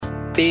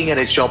being in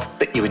a job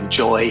that you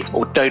enjoy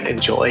or don't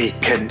enjoy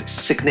can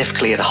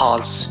significantly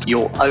enhance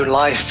your own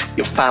life,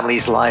 your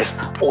family's life,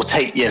 or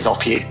take years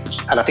off you.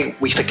 And I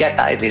think we forget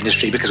that in the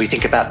industry because we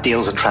think about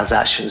deals and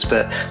transactions,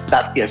 but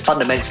that,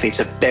 fundamentally it's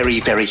a very,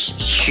 very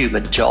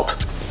human job.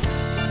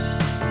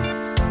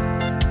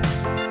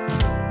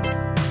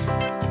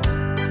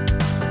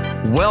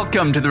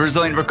 Welcome to the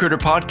Resilient Recruiter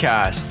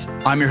Podcast.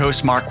 I'm your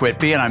host, Mark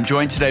Whitby, and I'm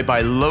joined today by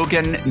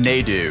Logan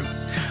Naidu.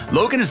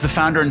 Logan is the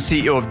founder and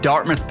CEO of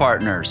Dartmouth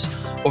Partners.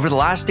 Over the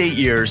last 8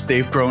 years,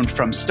 they've grown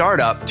from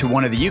startup to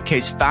one of the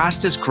UK's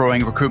fastest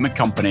growing recruitment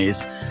companies,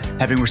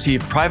 having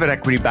received private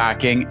equity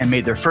backing and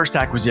made their first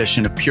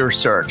acquisition of Pure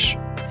Search.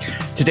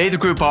 Today, the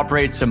group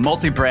operates a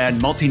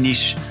multi-brand,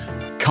 multi-niche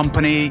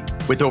company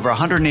with over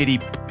 180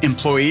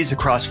 employees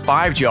across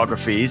 5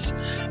 geographies.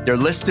 They're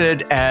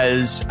listed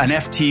as an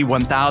FT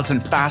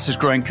 1000 fastest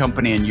growing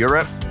company in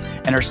Europe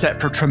and are set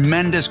for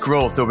tremendous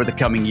growth over the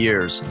coming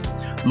years.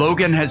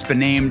 Logan has been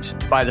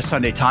named by the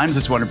Sunday Times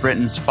as one of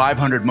Britain's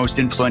 500 most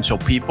influential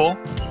people,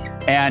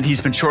 and he's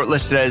been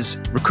shortlisted as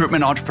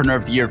Recruitment Entrepreneur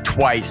of the Year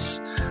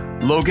twice.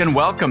 Logan,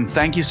 welcome.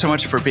 Thank you so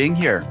much for being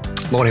here.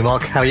 Morning,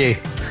 Mark. How are you?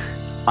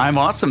 I'm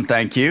awesome,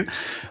 thank you.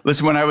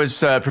 Listen, when I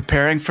was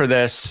preparing for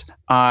this,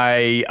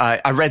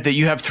 I read that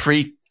you have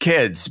 3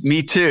 kids.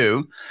 Me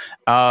too.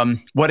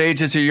 What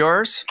ages are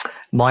yours?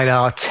 Mine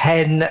are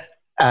 10,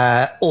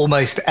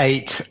 almost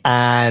 8,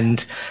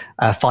 and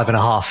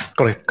 5.5.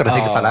 Got to think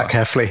about that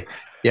carefully.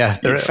 Yeah,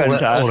 they're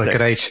all a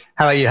good age.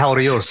 How are you? How old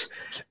are yours?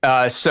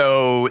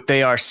 So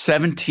they are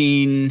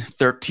 17,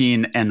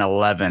 13, and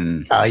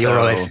 11.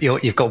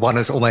 You've got one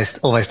that's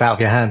almost out of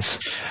your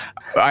hands.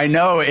 I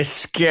know,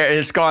 it's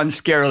gone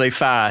scarily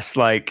fast.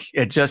 Like,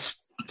 it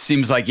just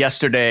seems like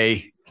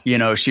yesterday,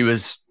 she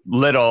was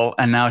little,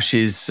 and now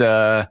she's,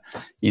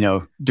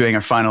 doing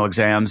her final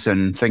exams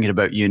and thinking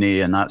about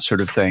uni and that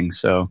sort of thing.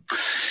 So,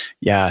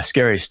 yeah,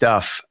 scary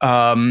stuff.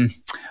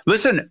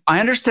 Listen, I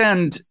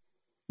understand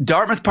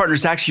Dartmouth Partners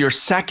is actually your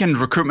second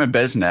recruitment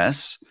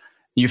business.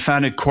 You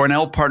founded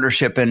Cornell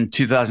Partnership in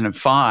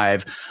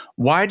 2005.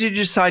 Why did you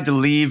decide to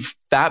leave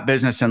that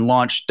business and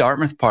launch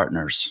Dartmouth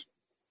Partners?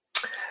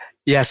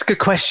 Yeah, it's a good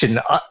question.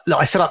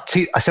 I set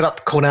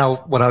up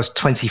Cornell when I was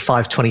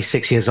 25,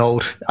 26 years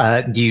old.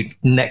 Knew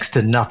next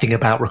to nothing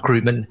about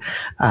recruitment,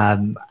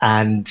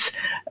 and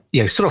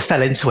sort of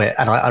fell into it.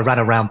 And I ran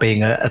around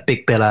being a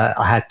big biller.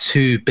 I had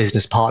 2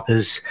 business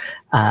partners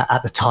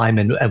at the time,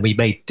 and we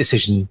made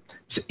decisions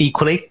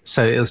equally.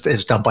 So it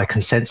was done by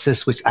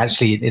consensus, which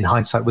actually, in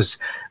hindsight, was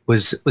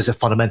a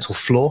fundamental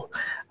flaw.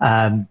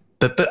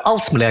 But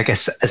ultimately, I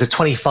guess, as a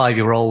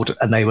 25-year-old,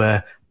 and they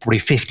were probably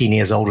 15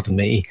 years older than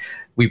me,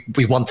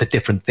 we wanted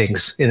different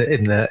things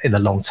in the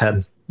long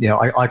term.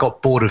 I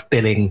got bored of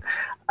billing.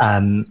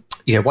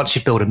 Once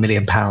you build £1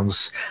 million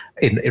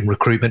in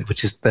recruitment,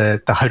 which is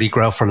the holy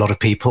grail for a lot of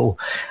people,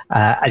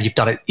 and you've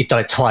done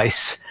it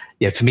twice.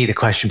 For me, the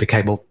question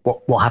became, well,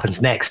 what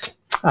happens next?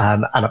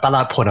 And at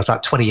that point, I was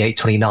about 28,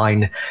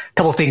 29. A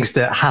couple of things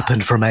that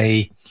happened from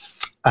a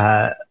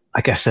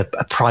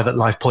private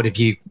life point of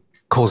view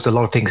caused a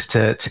lot of things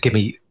to give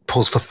me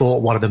pause for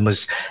thought. One of them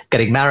was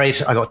getting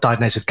married. I got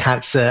diagnosed with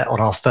cancer on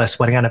our first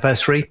wedding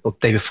anniversary, or the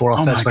day before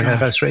our first wedding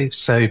anniversary.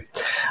 So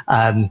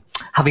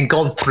having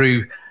gone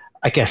through,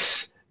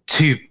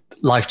 2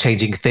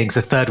 life-changing things,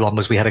 the third one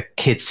was we had a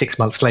kid 6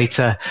 months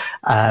later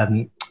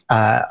after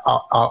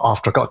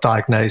I got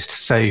diagnosed.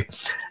 So,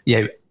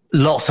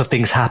 lots of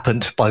things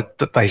happened by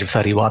the age of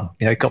 31.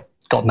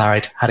 Got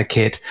married, had a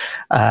kid,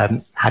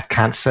 had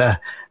cancer,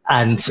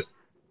 and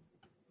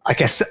I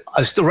guess I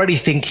was already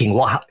thinking,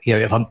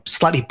 if I'm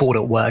slightly bored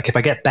at work, if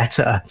I get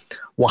better,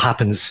 what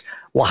happens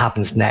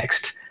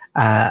next?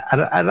 And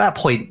at that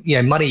point,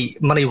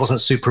 money wasn't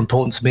super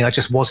important to me. I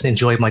just wasn't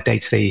enjoying my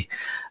day-to-day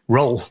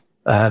role.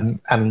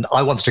 And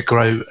I wanted to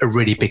grow a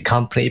really big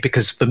company,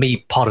 because for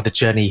me, part of the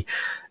journey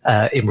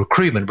in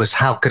recruitment was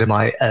how good am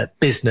I at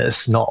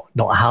business, not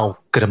how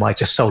good am I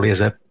just solely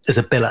as a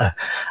biller.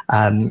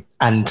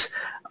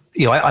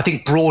 I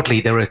think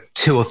broadly there are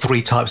 2 or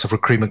 3 types of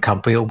recruitment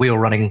company. We were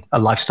running a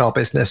lifestyle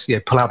business,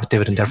 pull out the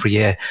dividend every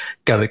year,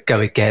 go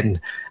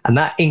again. And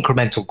that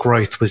incremental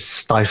growth was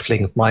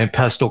stifling my own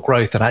personal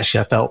growth. And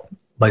actually I felt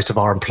most of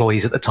our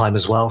employees at the time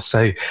as well.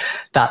 So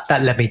that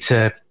led me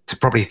to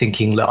probably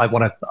thinking, look, I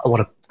want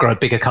to grow a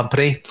bigger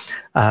company.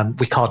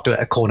 We can't do it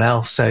at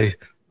Cornell, so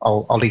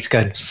I'll need to go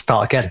and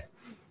start again.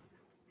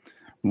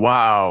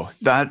 Wow.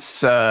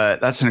 That's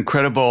an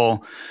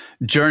incredible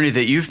journey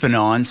that you've been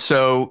on.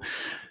 So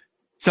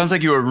sounds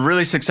like you were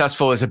really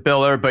successful as a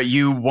biller, but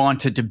you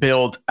wanted to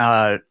build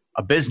a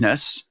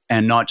business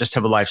and not just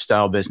have a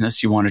lifestyle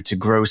business. You wanted to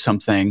grow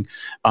something.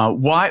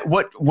 Why?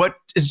 What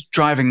is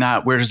driving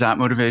that? Where does that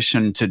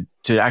motivation to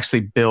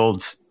actually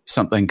build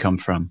something come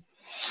from?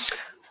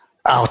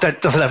 Oh,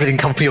 doesn't everything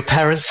come from your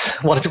parents?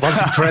 Once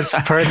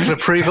parental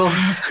approval?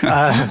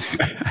 I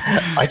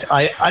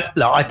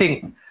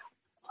think.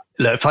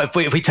 Look,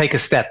 if we take a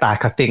step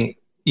back, I think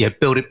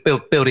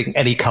building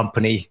any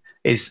company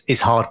is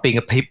hard.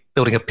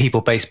 Building a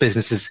people-based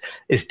business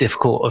is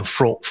difficult and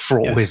fraught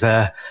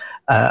yes.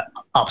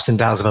 ups and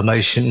downs of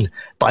emotion.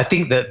 But I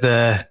think that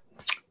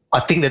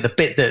the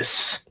bit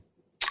that's,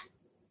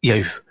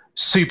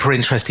 super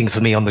interesting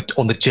for me on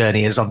the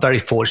journey is I'm very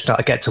fortunate.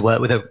 I get to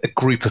work with a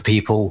group of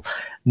people,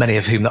 many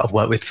of whom that I've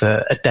worked with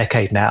for a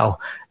decade now.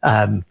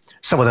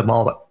 Some of them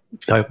are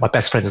my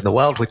best friends in the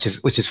world, which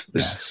is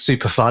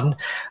super fun.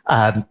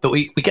 But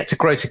we get to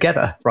grow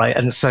together, right?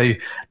 And so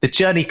the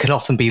journey can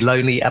often be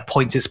lonely. At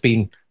points, it's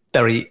been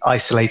very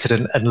isolated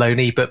and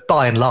lonely. But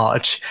by and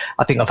large,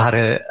 I think I've had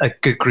a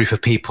good group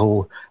of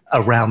people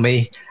around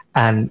me,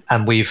 and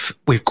we've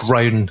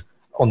grown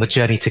on the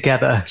journey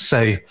together.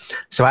 So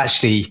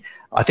actually,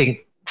 I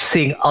think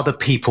seeing other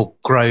people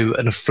grow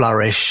and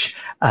flourish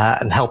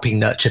and helping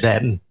nurture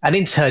them, and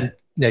in turn,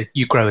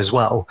 you grow as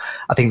well.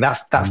 I think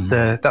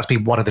that's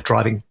been one of the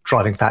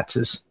driving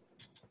factors.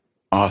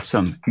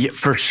 Awesome. Yeah,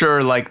 for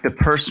sure. Like the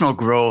personal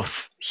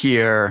growth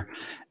here,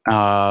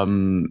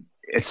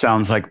 it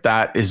sounds like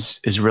that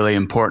is really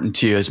important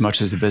to you as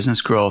much as the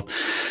business growth.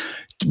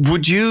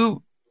 Would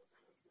you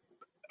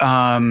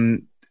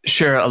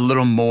share a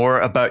little more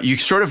about, you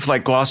sort of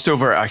like glossed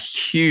over a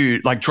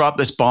huge, like dropped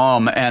this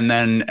bomb and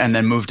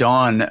then moved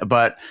on,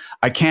 but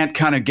I can't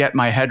kind of get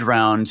my head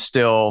around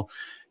still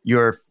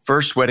your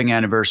first wedding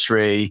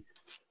anniversary,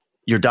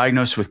 you're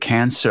diagnosed with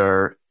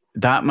cancer.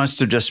 That must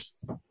have just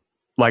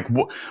like,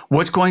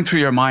 what's going through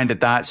your mind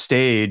at that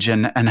stage,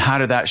 and how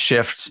did that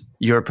shift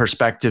your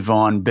perspective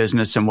on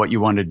business and what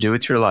you wanted to do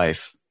with your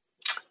life?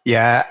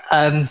 Yeah,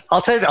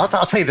 I'll tell you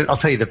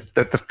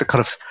the kind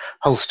of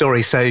whole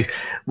story. So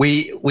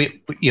we're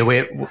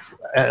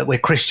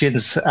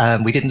Christians.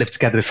 We didn't live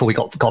together before we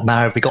got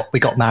married. We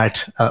got married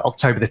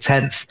October the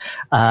 10th.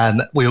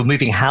 We were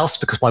moving house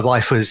because my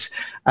wife was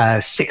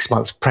 6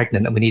 months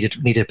pregnant and we needed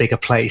a bigger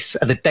place.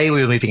 And the day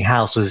we were moving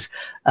house was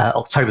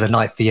October the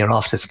 9th, the year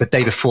after, so the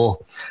day before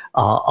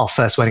our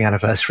first wedding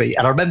anniversary.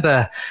 And I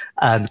remember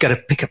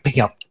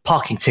picking up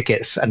parking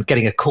tickets and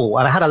getting a call,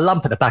 and I had a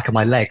lump at the back of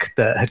my leg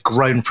that had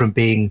grown from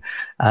being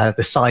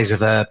the size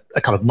of a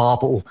kind of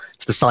marble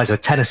to the size of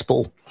a tennis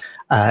ball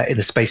in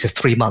the space of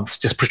 3 months,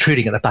 just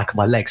protruding at the back of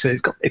my leg. So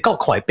it got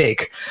quite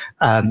big,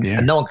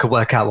 and no one could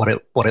work out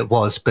what it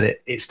was, but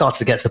it started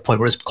to get to the point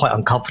where it was quite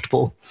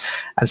uncomfortable.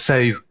 And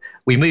so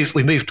we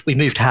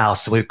moved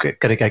house, and we were going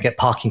to go get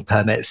parking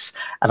permits.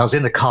 And I was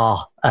in the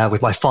car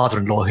with my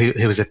father-in-law,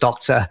 who was a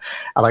doctor,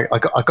 and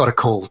I got a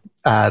call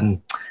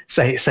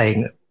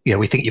saying,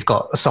 we think you've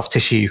got a soft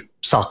tissue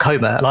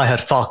sarcoma. And I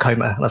heard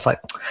sarcoma, and I was like,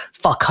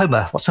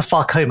 sarcoma? What's a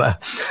sarcoma?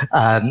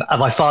 And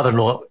my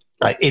father-in-law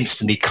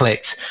instantly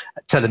clicked,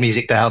 turned the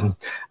music down,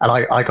 and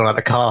I got out of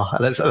the car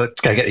and let's go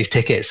get these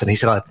tickets. And he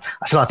said, I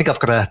said, I think I've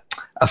got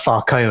a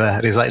sarcoma.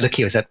 And he was like, look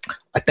here, he said,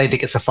 I don't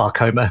think it's a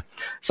sarcoma.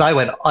 So I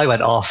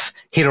went off.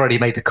 He'd already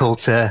made the call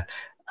to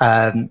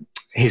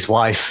his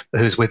wife,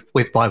 who's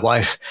with my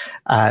wife,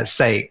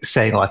 saying,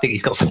 I think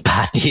he's got some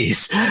bad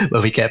news.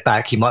 When we get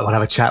back, you might want to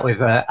have a chat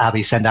with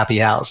Abby, send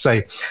Abby out.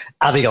 So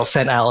Abby got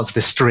sent out onto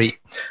the street,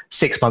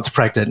 6 months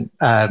pregnant.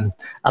 And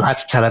I had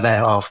to tell her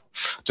there,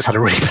 just had a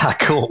really bad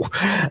call.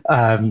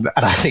 And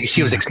I think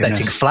she was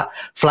expecting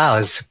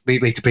flowers,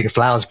 me to bring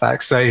flowers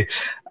back. So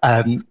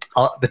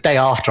the day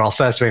after our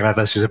first wedding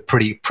anniversary was a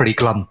pretty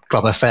glum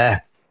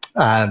affair.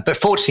 But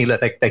fortunately,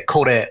 look, they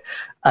caught it.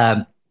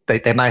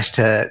 They managed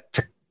to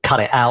cut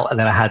it out, and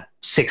then I had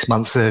 6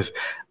 months of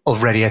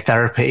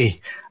radiotherapy,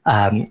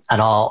 and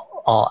our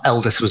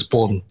eldest was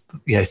born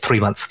 3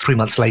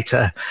 months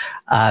later.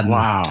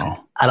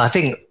 Wow. And I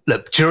think,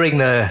 look, during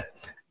the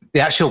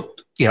actual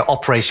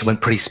operation went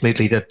pretty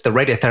smoothly. The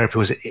radiotherapy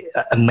was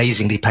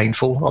amazingly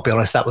painful. I'll be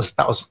honest, that was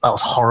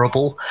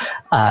horrible.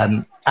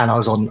 And I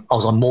was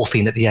on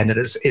morphine at the end, and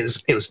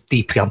it was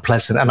deeply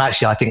unpleasant. And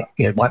actually, I think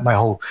my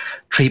whole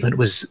treatment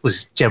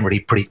was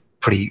generally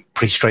pretty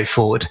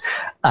straightforward.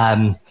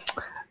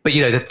 But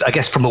I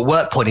guess from a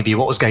work point of view,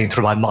 what was going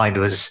through my mind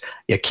was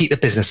keep the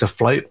business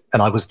afloat,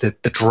 and I was the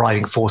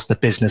driving force of the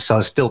business. So I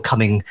was still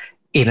coming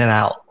in and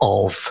out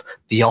of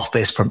the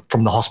office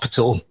from the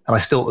hospital, and I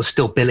was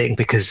still billing,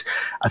 because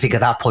I think at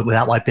that point,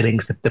 without my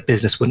billings, the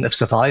business wouldn't have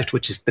survived,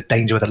 which is the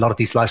danger with a lot of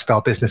these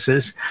lifestyle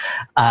businesses.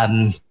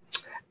 And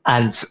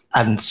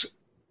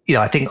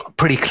I think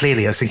pretty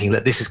clearly I was thinking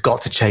that this has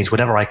got to change.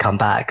 Whenever I come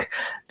back,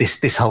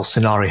 this whole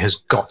scenario has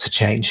got to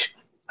change.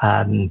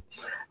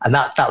 And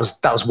that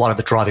was one of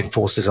the driving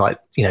forces.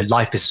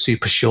 Life is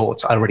super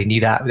short. I already knew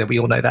that. We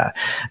all know that.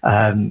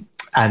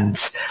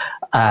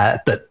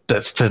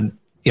 But from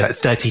at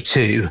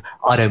 32,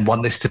 I don't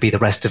want this to be the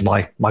rest of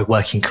my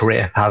working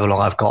career. However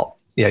long I've got,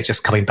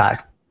 just coming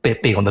back,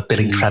 being on the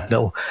billing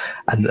treadmill,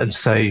 and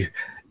so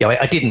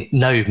I didn't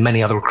know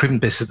many other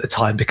recruitment businesses at the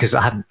time because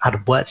I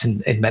hadn't worked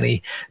in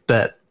many.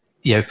 But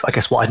I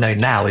guess what I know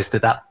now is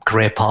that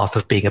career path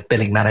of being a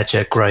billing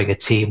manager, growing a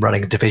team,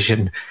 running a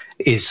division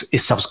is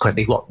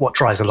subsequently what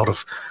drives a lot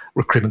of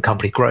recruitment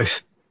company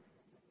growth.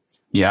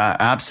 Yeah,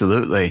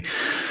 absolutely.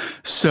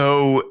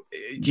 So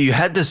you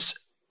had this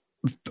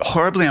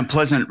horribly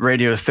unpleasant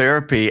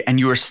radiotherapy, and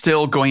you were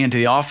still going into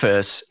the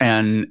office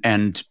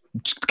and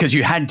because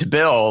you had to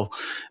bill.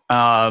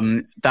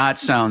 That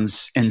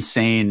sounds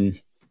insane,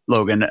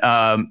 Logan.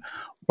 The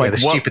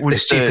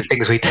stupid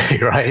things we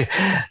do, right?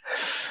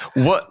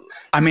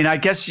 I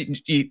guess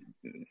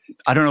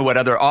I don't know what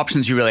other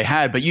options you really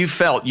had, but you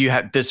felt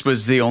this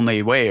was the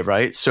only way,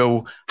 right?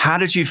 So how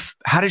did you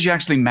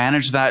actually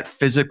manage that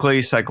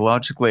physically,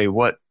 psychologically?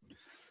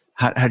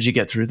 How did you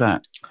get through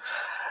that?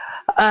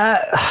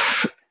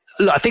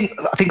 Look, I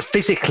think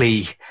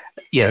physically,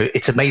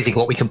 it's amazing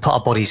what we can put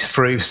our bodies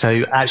through.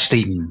 So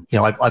actually,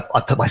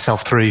 I put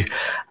myself through,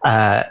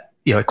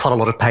 quite a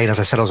lot of pain. As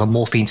I said, I was on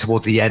morphine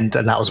towards the end,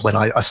 and that was when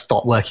I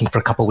stopped working for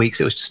a couple of weeks.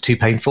 It was just too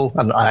painful.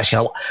 And I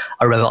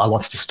remember I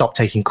wanted to stop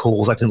taking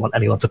calls. I didn't want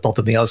anyone to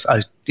bother me. I was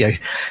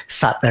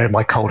sat there in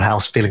my cold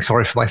house feeling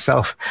sorry for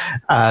myself.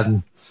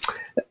 I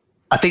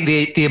think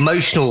the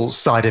emotional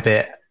side of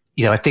it,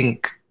 I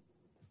think,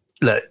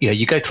 look,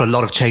 you go through a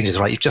lot of changes,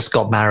 right? You've just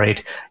got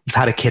married, you've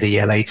had a kid a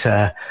year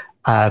later.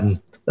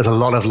 There's a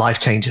lot of life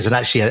changes, and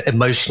actually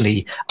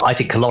emotionally, I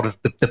think a lot of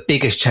the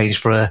biggest change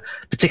for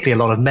particularly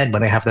a lot of men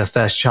when they have their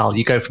first child,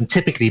 you go from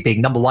typically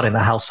being number one in the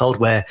household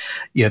where,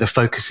 the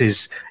focus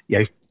is,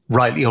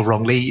 rightly or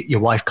wrongly,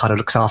 your wife kind of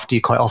looks after you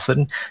quite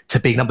often, to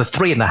being number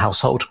three in the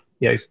household,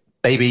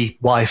 baby,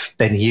 wife,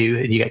 then you,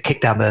 and you get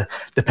kicked down the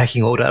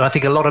pecking order. And I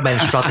think a lot of men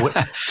struggle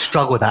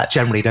with that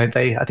generally, don't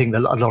they? I think a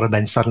lot of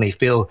men suddenly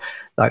feel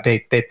like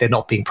they're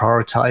not being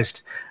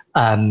prioritized.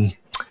 And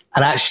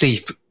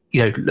actually,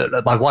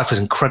 my wife was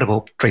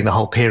incredible during the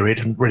whole period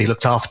and really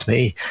looked after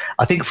me.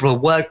 I think from a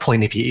work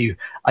point of view,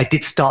 I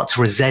did start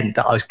to resent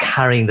that I was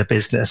carrying the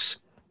business,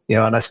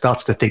 and I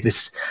started to think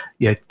this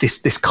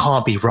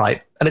can't be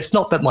right. And it's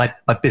not that my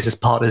business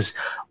partners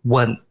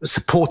weren't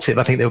supportive.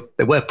 I think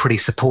they were pretty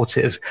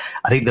supportive.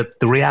 I think that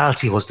the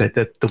reality was that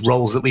the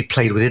roles that we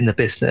played within the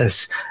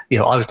business, I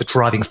was the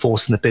driving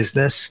force in the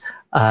business.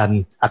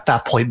 At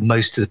that point,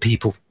 most of the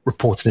people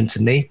reported into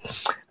me.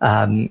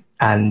 And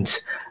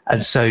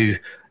so,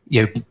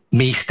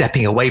 me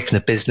stepping away from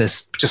the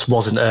business just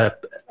wasn't a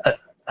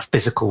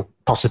physical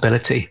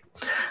possibility.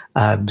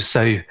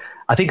 So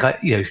I think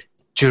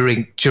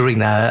during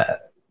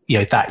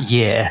that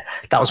year,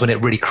 that was when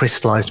it really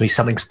crystallized me.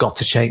 Something's got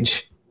to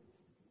change.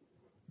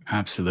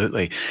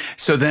 Absolutely.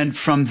 So then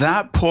from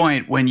that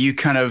point, when you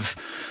kind of,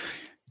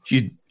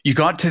 you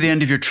got to the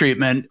end of your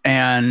treatment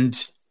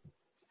and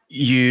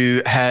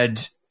you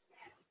had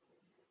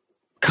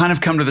kind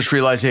of come to this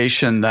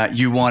realization that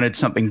you wanted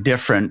something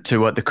different to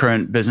what the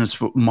current business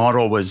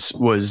model was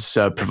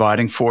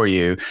providing for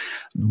you.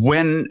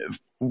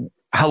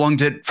 How long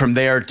from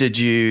there did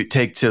you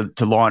take to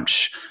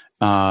launch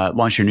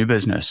your new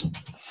business?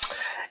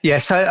 Yeah,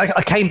 so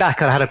I came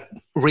back and I had a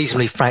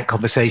reasonably frank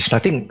conversation. I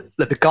think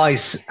that the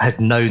guys had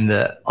known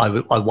that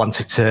I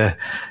wanted to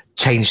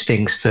change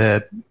things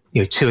for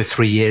 2 or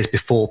 3 years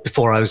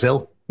before I was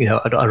ill.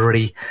 I'd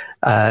already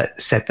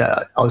said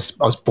that I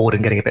was bored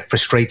and getting a bit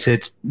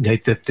frustrated.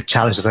 The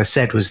challenge, as I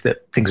said, was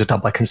that things were done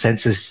by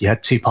consensus. You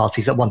had two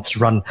parties that wanted to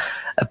run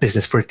a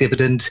business for a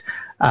dividend.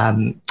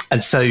 And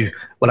so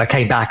when I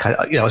came back,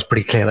 I was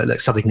pretty clear that, look,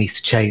 something needs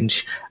to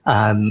change.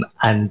 And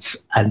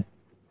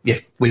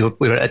we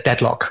were at a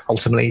deadlock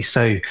ultimately.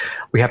 So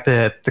we had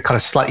the kind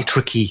of slightly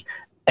tricky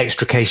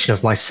extrication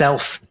of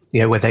myself,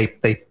 where they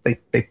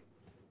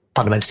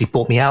fundamentally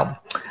bought me out.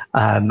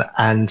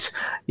 And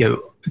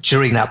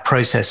during that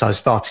process, I was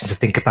starting to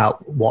think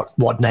about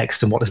what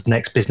next and what does the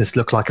next business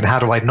look like and how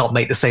do I not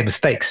make the same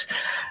mistakes?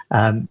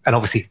 And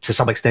obviously, to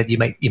some extent, you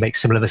make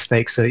similar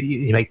mistakes, so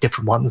you make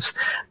different ones.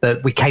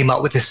 But we came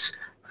up with this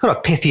kind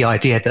of pithy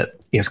idea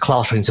that it's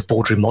classrooms a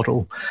boardroom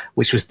model,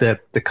 which was the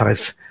kind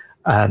of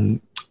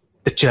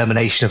the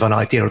germination of an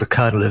idea, or the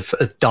kernel of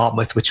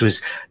Dartmouth, which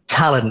was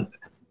talent.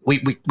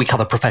 We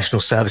cover professional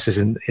services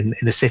in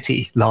the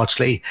city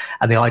largely,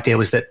 and the idea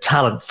was that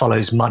talent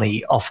follows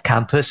money off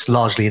campus,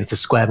 largely into the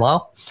square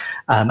mile,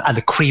 and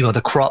the cream of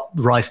the crop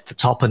rise to the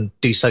top and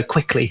do so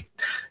quickly.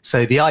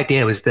 So the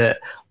idea was that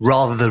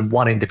rather than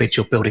one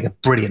individual building a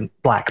brilliant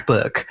black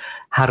book,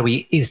 how do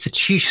we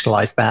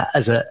institutionalize that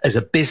as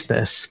a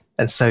business?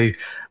 And so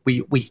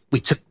we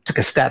took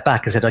a step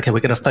back and said, okay, we're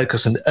going to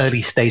focus on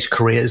early stage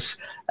careers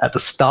at the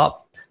start.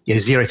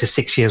 0 to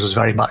 6 years was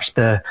very much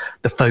the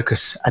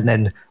focus, and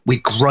then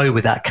we'd grow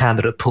with that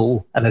candidate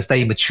pool, and as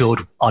they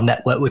matured, our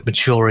network would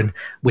mature and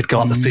we'd go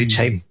up the food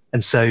chain.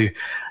 And so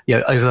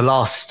over the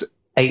last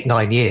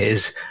 8-9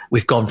 years,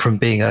 we've gone from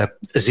being a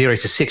 0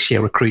 to 6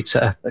 year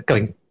recruiter,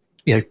 going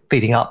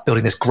feeding up,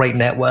 building this great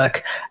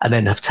network, and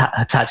then have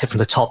attacked it from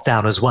the top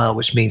down as well,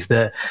 which means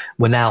that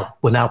we're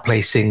now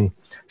placing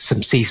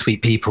some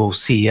C-suite people,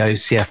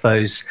 CEOs,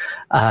 CFOs,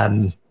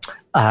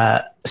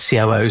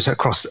 COOs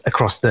across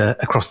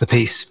the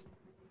piece.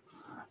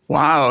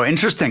 Wow,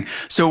 interesting.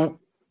 So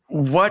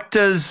what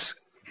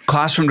does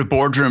classroom to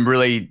boardroom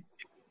really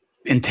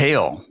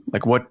entail?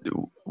 Like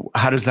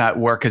how does that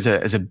work as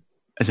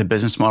a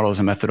business model, as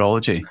a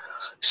methodology?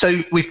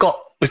 So we've got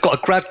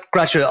a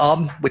graduate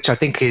arm, which I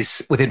think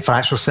is within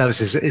financial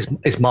services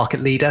is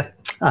market leader,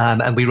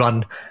 and we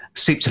run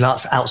soup to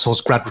nuts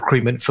outsourced grad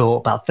recruitment for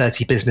about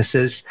 30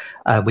 businesses.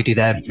 We do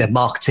their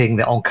marketing,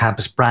 their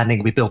on-campus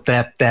branding. We build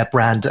their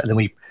brand, and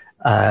then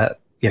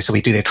so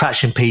we do the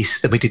attraction piece,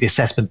 then we do the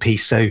assessment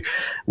piece. So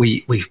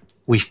we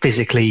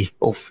physically,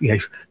 or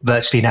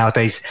virtually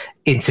nowadays,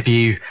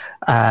 interview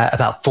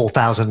about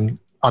 4,000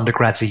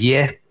 undergrads a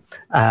year.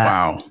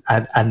 Wow.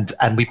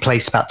 And we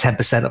place about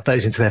 10% of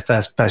those into their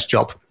first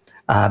job.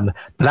 But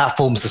that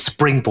forms the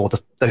springboard.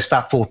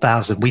 That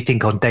 4,000, we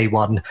think on day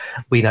one,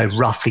 we know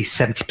roughly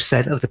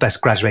 70% of the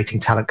best graduating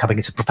talent coming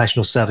into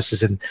professional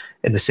services in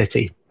the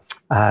city.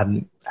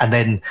 And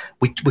then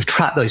we've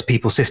tracked those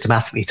people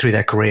systematically through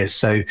their careers.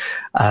 So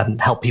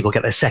help people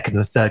get their second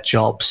and third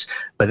jobs.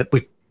 But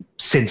we've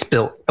just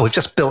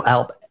built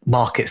out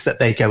markets that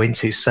they go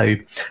into. So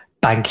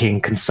banking,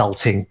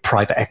 consulting,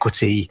 private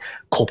equity,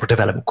 corporate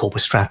development,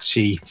 corporate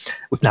strategy.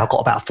 We've now got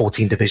about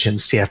 14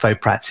 divisions, CFO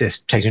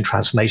practice, change and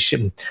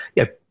transformation,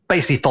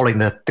 basically following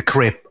the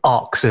career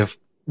arcs of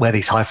where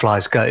these high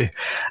flyers go.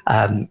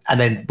 And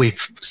then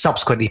we've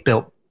subsequently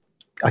built,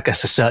 I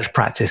guess, a search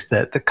practice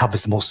that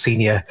covers the more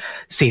senior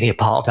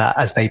part of that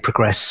as they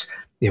progress.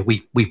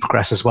 We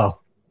progress as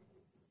well.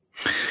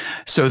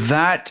 So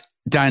that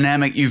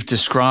dynamic you've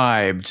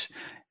described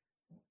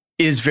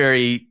is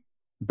very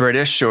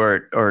British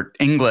or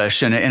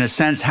English, and in a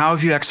sense, how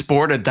have you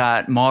exported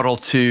that model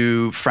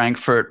to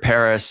Frankfurt,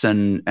 Paris,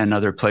 and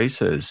other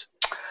places?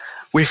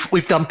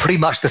 We've done pretty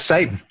much the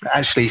same,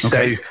 actually.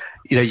 Okay. So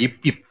you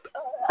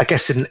I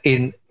guess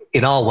in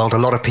our world, a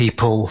lot of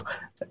people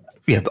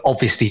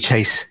obviously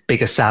chase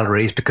bigger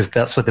salaries because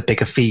that's where the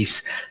bigger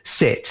fees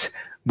sit.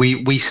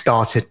 We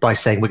started by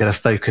saying we're going to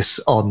focus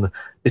on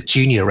the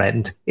junior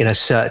end in a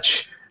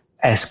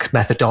search-esque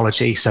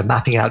methodology. So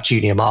mapping out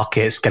junior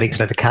markets, getting to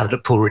know the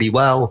candidate pool really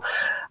well.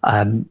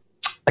 I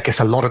guess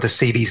a lot of the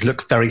CVs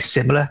look very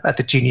similar at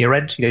the junior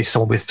end.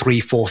 Someone with 3,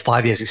 4,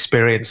 5 years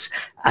experience.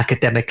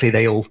 Academically,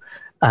 they all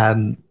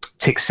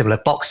tick similar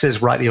boxes,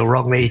 rightly or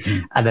wrongly,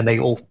 and then they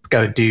all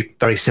go and do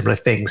very similar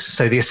things.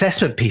 So the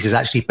assessment piece is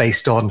actually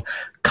based on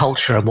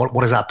culture and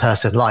what is that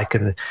person like,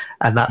 and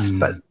that's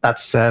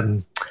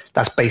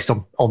based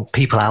on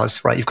people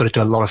hours, right? You've got to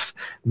do a lot of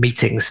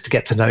meetings to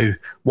get to know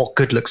what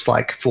good looks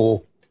like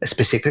for a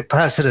specific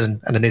person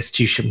and an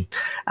institution,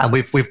 and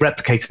we've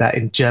replicated that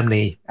in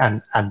Germany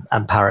and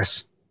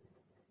Paris.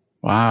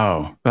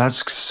 Wow,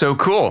 that's so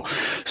cool.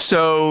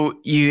 So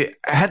you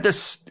had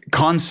this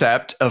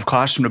concept of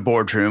Classroom to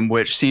Boardroom,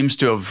 which seems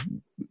to have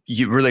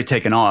really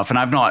taken off, and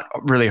I've not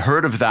really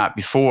heard of that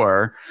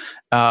before.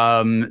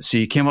 So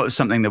you came up with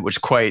something that was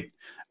quite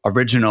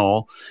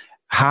original.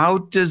 How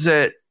does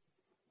it?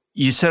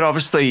 You said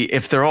obviously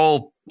if they're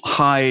all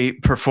high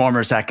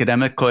performers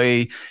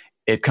academically,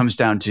 it comes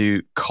down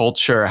to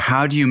culture.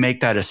 How do you make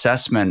that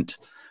assessment?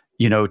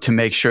 To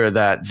make sure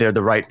that they're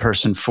the right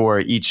person for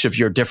each of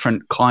your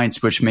different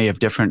clients, which may have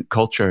different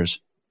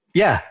cultures.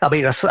 Yeah, I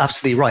mean, that's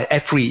absolutely right.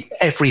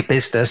 Every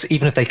business,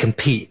 even if they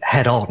compete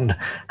head on,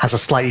 has a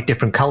slightly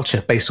different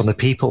culture based on the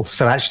people.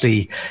 So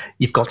actually,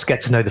 you've got to get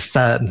to know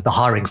the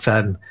hiring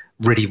firm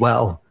really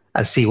well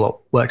and see what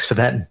works for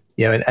them.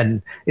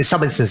 And in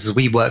some instances,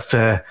 we work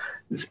for,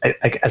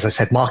 as I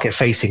said,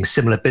 market-facing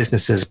similar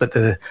businesses, but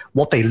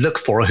what they look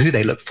for or who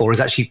they look for is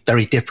actually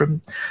very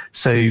different.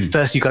 So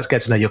first, you've got to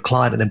get to know your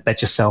client and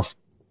embed yourself,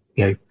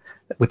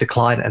 with the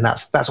client, and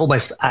that's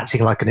almost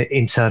acting like an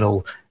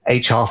internal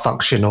HR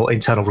function or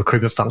internal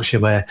recruitment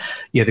function, where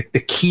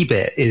the key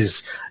bit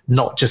is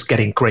not just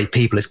getting great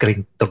people; it's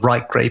getting the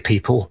right great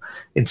people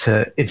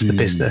into the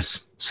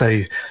business. So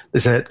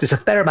there's a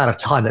fair amount of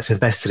time that's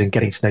invested in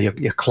getting to know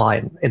your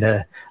client in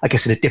a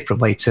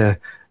different way to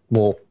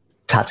more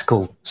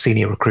tactical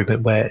senior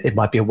recruitment, where it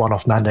might be a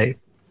one-off mandate.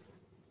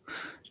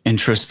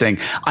 Interesting.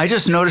 I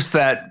just noticed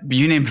that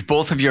you named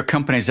both of your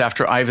companies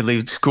after Ivy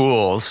League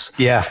schools.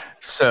 Yeah.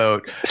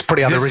 So it's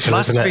pretty unoriginal,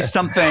 isn't it? Must be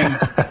something.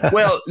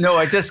 Well,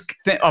 no,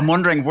 I'm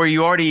wondering, were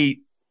you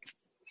already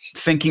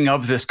thinking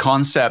of this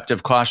concept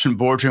of Classroom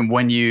Boardroom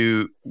when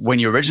you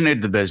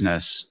originated the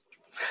business?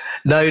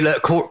 No,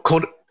 look,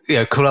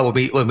 Cornell,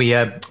 when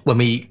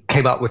we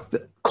came up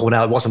with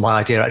Cornell, it wasn't my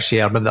idea,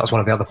 actually. I remember that was one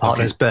of the other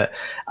partners, but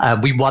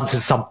we wanted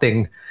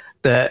something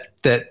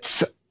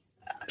that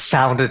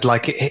sounded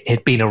like it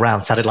had been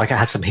around, sounded like it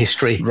had some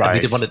history.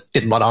 Right. And we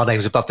didn't want our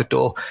names above the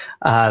door,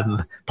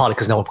 partly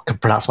because no one can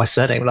pronounce my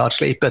surname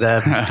largely. But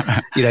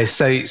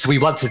so we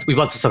wanted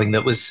something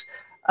that was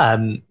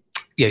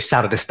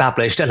sounded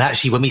established. And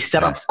actually, when we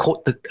set up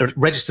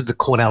registered the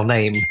Cornell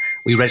name,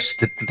 we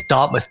registered the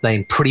Dartmouth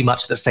name pretty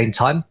much at the same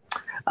time.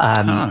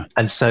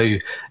 And so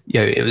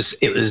it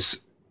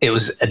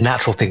was a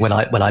natural thing when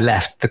I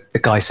left. The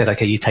guy said,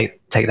 "Okay, you take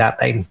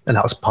that name," and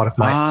that was part of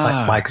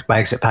my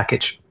exit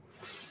package.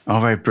 All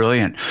right,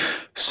 brilliant.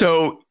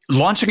 So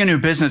launching a new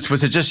business,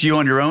 was it just you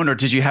on your own, or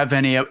did you have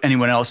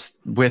anyone else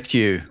with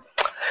you?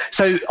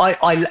 So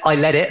I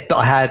led it, but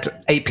I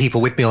had 8 people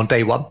with me on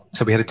day one.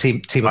 So we had a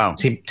team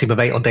of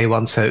 8 on day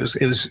one. So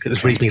it was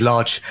reasonably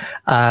large.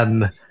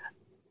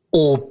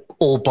 All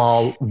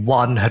bar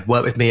one had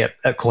worked with me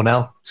at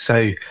Cornell.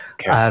 So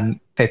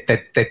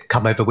they'd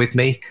come over with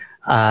me.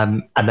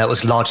 And that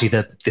was largely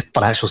the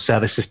financial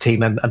services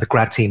team and the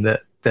grad team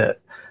that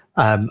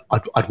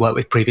I'd worked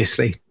with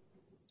previously.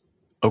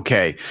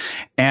 Okay.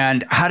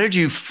 And how did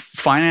you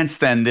finance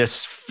then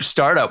this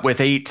startup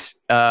with eight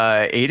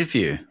of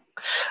you?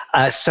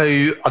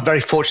 So I'm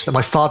very fortunate that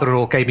my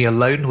father-in-law gave me a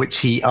loan, which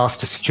he asked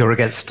to secure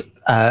against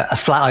a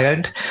flat I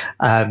owned.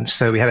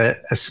 So we had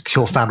a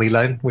secure family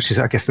loan, which is,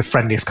 I guess, the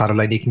friendliest kind of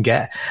loan you can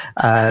get.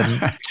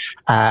 And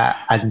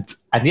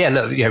yeah,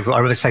 look, I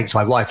remember saying to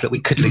my wife, look, we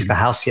could lose the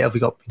house here.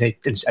 We got,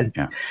 and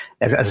yeah.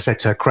 As I said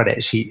to her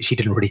credit, she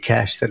didn't really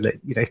care. She said, look,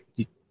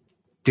 you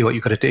do what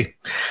you've got to do.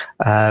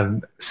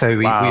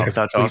 So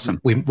that's awesome.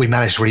 We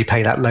managed to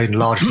repay that loan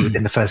largely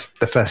within the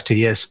first 2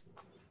 years.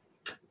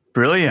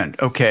 Brilliant.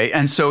 Okay.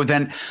 And so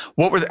then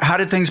how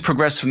did things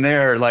progress from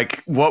there?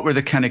 Like, what were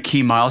the kind of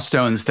key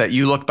milestones that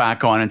you look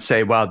back on and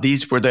say, wow,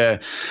 these were the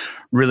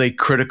really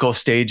critical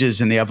stages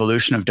in the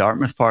evolution of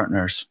Dartmouth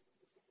Partners?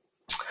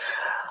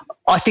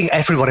 I think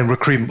everyone in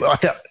recruitment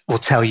will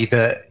tell you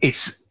that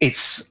it's,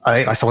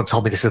 I think someone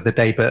told me this the other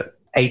day, but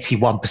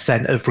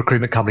 81% of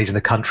recruitment companies in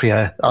the country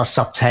are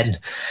sub 10,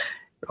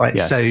 right?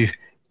 Yes. So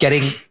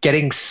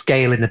getting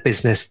scale in the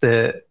business,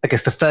 I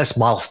guess the first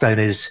milestone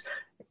is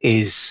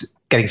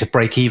getting to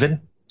break even,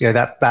 and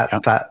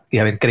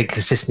getting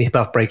consistently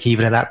above break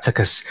even. And that took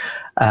us,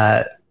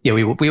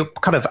 we were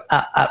kind of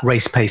at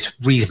race pace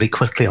reasonably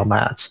quickly on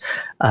that.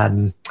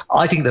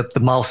 I think that the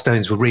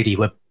milestones were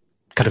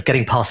kind of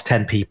getting past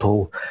 10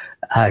 people,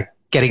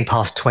 getting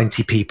past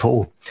 20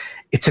 people.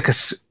 It took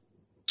us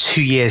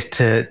 2 years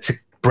to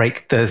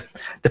break the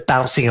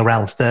bouncing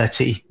around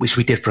 30, which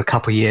we did for a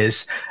couple of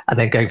years, and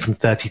then going from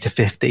 30 to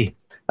 50.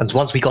 And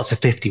once we got to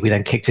 50, we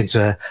then kicked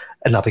into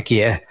another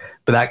gear.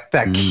 But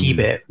that key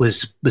bit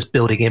was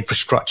building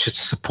infrastructure to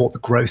support the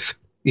growth,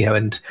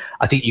 and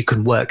I think you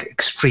can work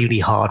extremely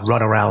hard,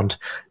 run around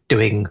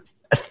doing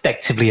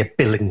effectively a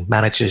billing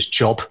manager's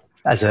job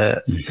as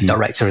a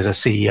director, as a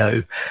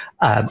CEO,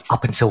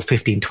 up until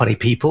 15, 20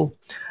 people.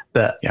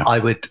 But yeah. I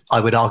would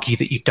argue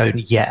that you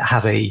don't yet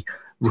have a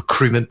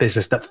recruitment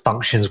business that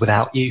functions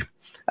without you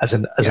as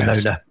an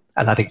owner.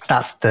 And I think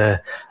that's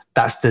the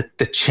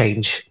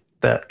change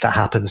that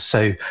happens.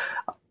 So,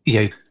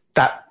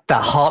 the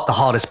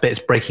hardest bit is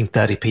breaking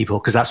 30 people,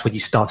 because that's when you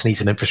start to need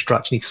some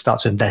infrastructure. You need to start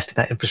to invest in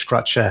that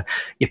infrastructure.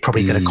 You're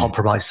probably going to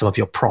compromise some of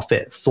your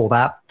profit for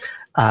that.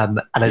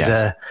 And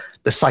the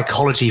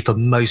psychology for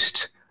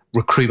most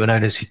recruitment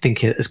owners who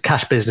think as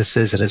cash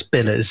businesses and as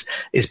billers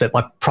is that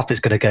my profit's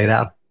going to go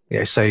down.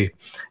 So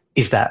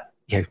is that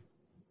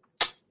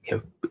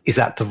is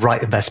that the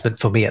right investment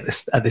for me at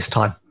this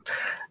time?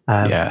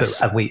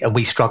 Yes. And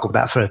we struggled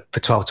with that for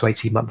 12 to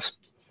 18 months.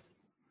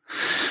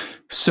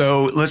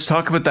 So let's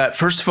talk about that.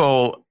 First of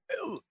all,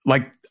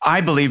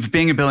 I believe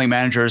being a billing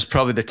manager is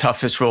probably the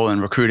toughest role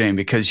in recruiting,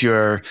 because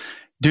you're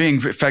doing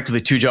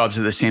effectively two jobs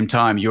at the same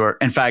time. You are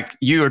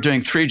doing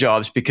three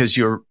jobs, because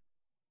you're,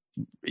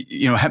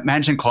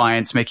 managing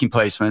clients, making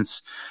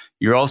placements.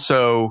 You're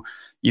also,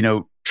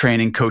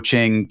 training,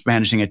 coaching,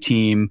 managing a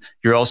team.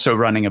 You're also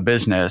running a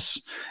business,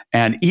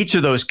 and each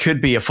of those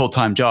could be a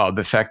full-time job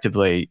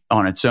effectively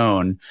on its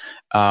own.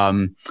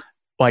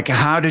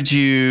 How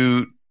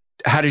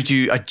did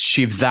you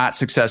achieve that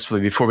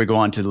successfully before we go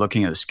on to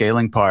looking at the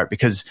scaling part?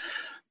 Because,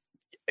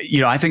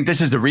 I think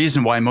this is the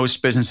reason why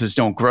most businesses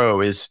don't grow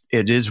it's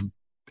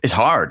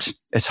hard.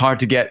 It's hard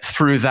to get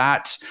through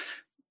that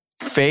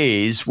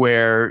phase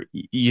where,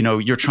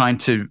 you're trying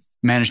to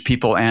manage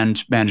people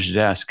and manage a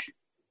desk.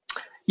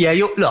 Yeah,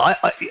 you're right.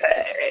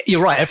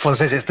 Everyone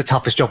says it's the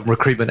toughest job in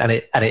recruitment, and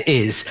it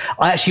is.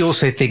 I actually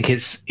also think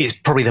it's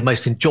probably the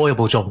most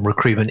enjoyable job in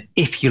recruitment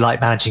if you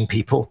like managing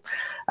people.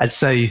 And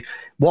so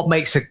what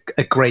makes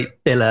a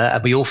great biller,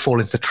 and we all fall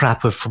into the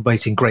trap of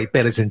promoting great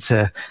billers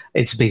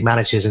into being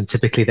managers, and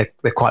typically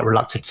they're quite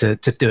reluctant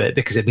to do it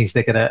because it means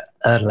they're going to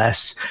earn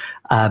less.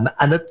 And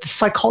the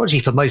psychology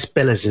for most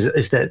billers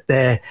is that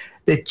they're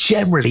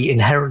generally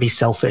inherently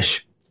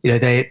selfish.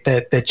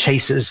 They're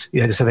chasers,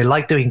 so they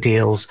like doing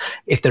deals.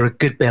 If they're a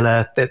good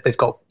biller, they've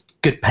got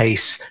good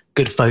pace,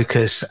 good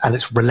focus, and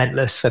it's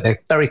relentless. So they're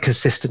very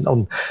consistent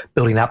on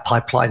building that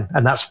pipeline.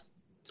 And that's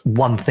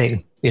one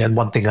thing, and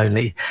one thing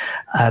only.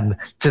 To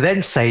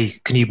then say,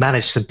 can you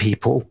manage some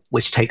people,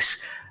 which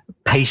takes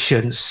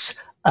patience.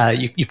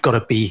 You've got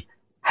to be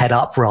head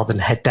up rather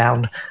than head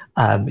down.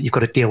 You've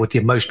got to deal with the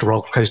emotional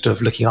roller coaster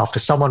of looking after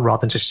someone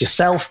rather than just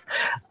yourself.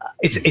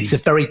 It's a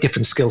very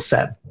different skill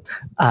set.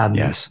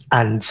 Yes.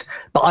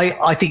 But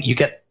I think you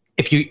get,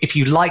 if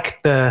you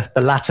like the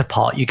latter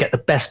part, you get the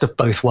best of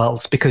both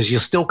worlds, because you're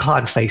still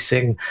client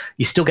facing,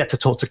 you still get to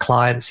talk to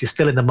clients, you're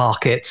still in the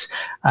market.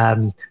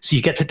 So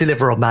you get to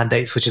deliver on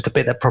mandates, which is the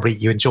bit that probably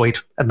you enjoyed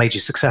and made you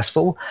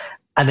successful.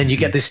 And then you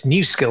get this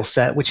new skill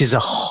set, which is a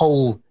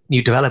whole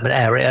new development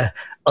area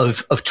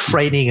of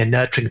training and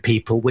nurturing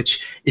people,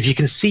 which if you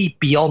can see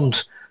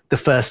beyond the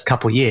first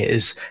couple of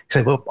years,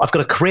 say, well, I've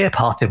got a career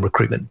path in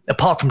recruitment,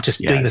 apart from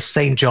just doing the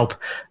same job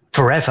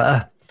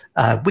forever.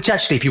 which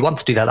actually, if you want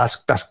to do that,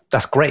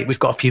 that's great. We've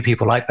got a few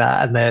people like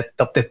that, and they're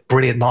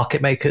brilliant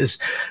market makers.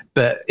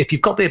 But if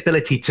you've got the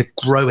ability to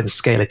grow and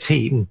scale a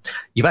team,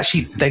 you've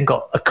actually then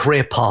got a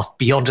career path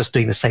beyond just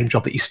doing the same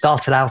job that you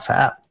started out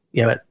at,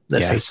 at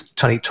let's say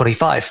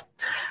 2025.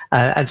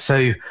 And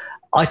so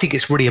I think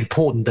it's really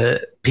important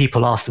that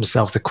people ask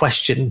themselves the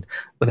question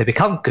when they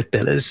become good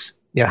billers,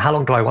 how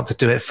long do I want to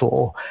do it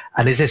for?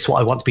 And is this what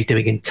I want to be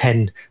doing in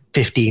 10,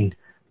 15,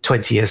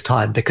 20 years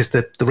time? Because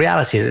the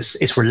reality is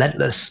it's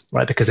relentless,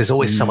 right? Because there's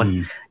always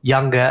someone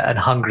younger and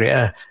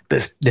hungrier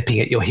that's nipping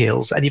at your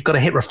heels, and you've got to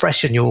hit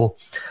refresh in your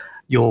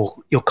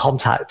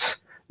contact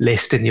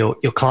list and your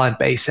client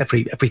base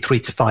every 3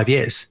 to 5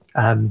 years.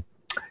 And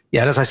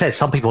as I said,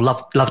 some people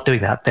love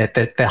doing that.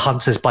 They're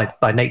hunters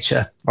by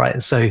nature, right?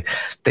 And so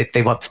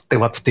they want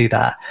to do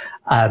that.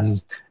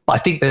 But I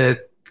think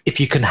that if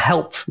you can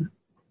help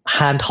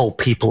handhold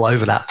people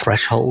over that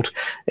threshold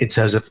in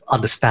terms of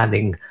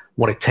understanding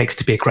what it takes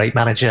to be a great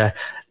manager.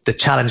 The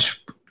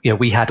challenge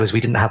we had was we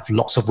didn't have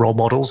lots of role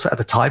models at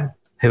the time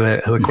who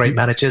are great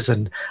managers,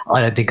 and I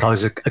don't think I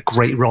was a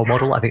great role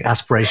model. I think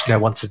aspirationally I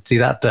wanted to do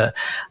that, but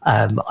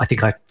I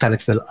think I fell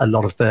into a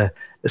lot of the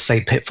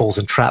same pitfalls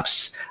and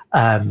traps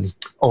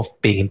of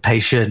being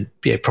impatient,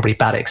 probably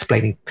bad at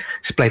explaining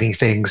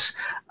things,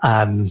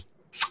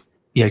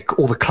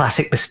 all the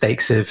classic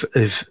mistakes of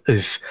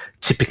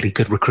typically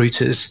good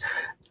recruiters.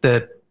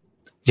 But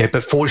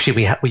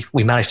fortunately,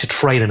 we managed to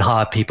train and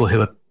hire people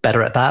who are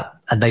better at that,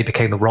 and they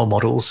became the role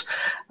models.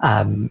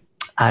 And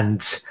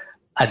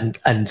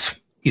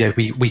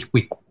we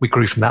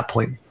grew from that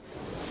point.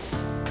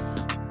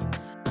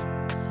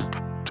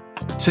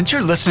 Since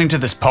you're listening to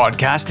this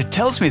podcast, it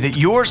tells me that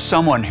you're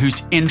someone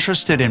who's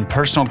interested in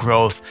personal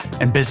growth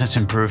and business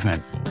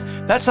improvement.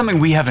 That's something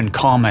we have in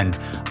common.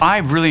 I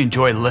really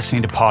enjoy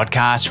listening to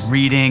podcasts,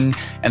 reading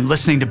and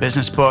listening to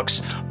business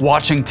books,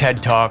 watching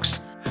TED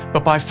Talks.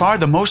 But by far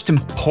the most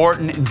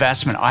important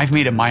investment I've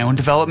made in my own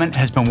development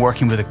has been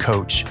working with a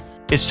coach.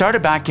 It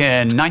started back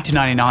in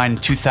 1999,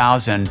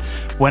 2000,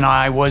 when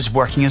I was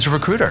working as a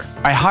recruiter.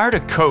 I hired a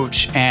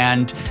coach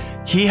and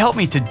he helped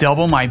me to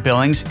double my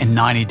billings in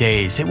 90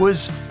 days.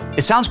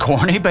 It sounds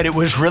corny, but it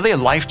was really a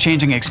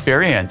life-changing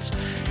experience.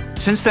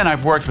 Since then,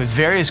 I've worked with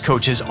various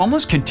coaches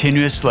almost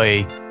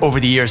continuously over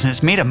the years, and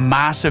it's made a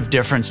massive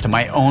difference to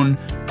my own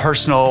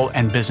personal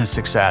and business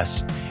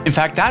success. In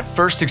fact, that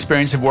first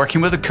experience of working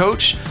with a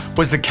coach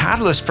was the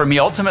catalyst for me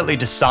ultimately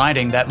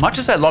deciding that much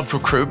as I loved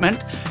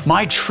recruitment,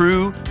 my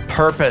true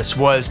purpose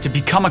was to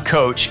become a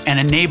coach and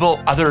enable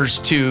others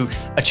to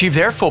achieve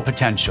their full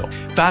potential.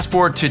 Fast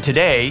forward to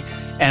today,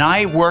 and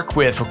I work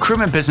with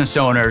recruitment business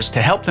owners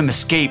to help them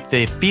escape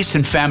the feast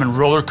and famine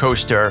roller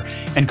coaster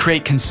and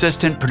create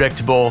consistent,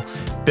 predictable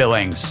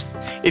billings.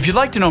 If you'd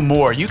like to know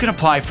more, you can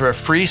apply for a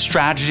free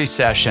strategy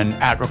session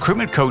at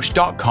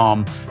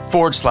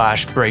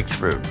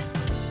recruitmentcoach.com/breakthrough.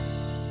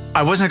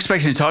 I wasn't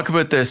expecting to talk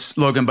about this,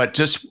 Logan, but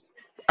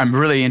I'm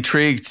really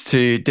intrigued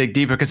to dig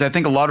deeper because I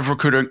think a lot of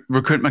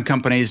recruitment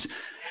companies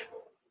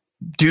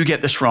do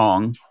get this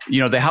wrong.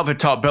 They have a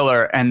top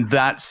biller and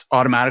that's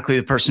automatically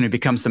the person who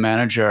becomes the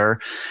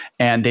manager,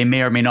 and they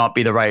may or may not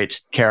be the right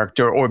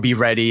character or be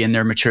ready in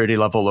their maturity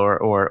level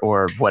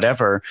or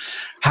whatever.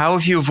 How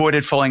have you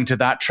avoided falling into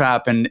that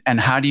trap, and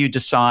how do you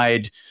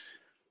decide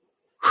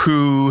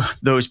who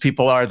those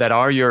people are that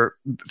are your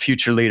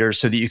future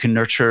leaders so that you can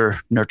nurture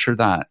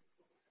that?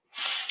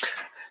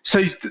 So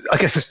I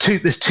guess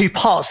there's two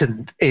parts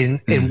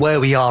in where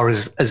we are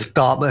as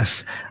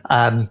Dartmouth.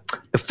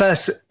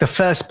 The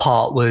first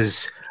part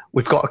was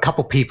we've got a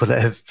couple of people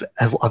that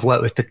I've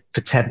worked with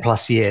for 10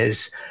 plus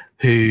years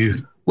who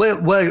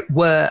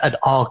were and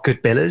are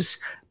good billers,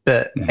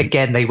 but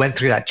again they went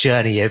through that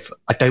journey of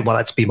I don't want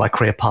that to be my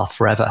career path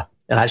forever.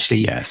 And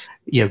actually,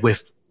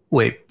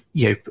 we're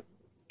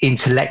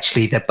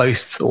intellectually they're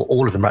both, or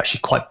all of them are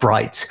actually quite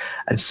bright,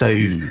 and so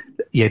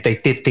they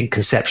did think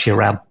conceptually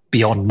around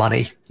beyond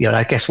money.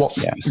 I guess what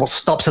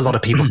stops a lot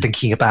of people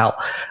thinking about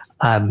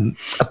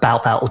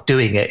that or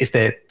doing it is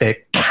they're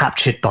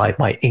captured by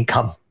my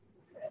income.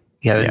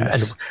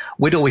 And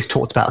we'd always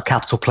talked about a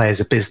capital play as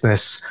a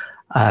business.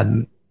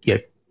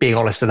 Being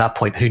honest at that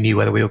point, who knew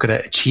whether we were going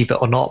to achieve it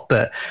or not?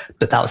 But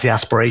that was the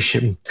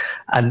aspiration.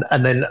 And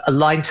then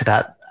aligned to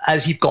that,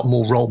 as you've got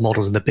more role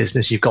models in the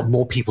business, you've got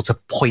more people to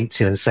point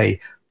to and say,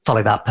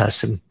 follow that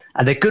person.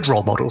 And they're good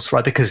role models,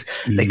 right? Because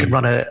they can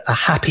run a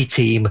happy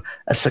team,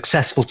 a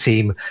successful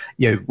team.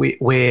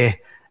 We've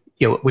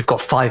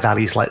got 5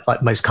 values like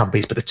most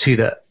companies, but the 2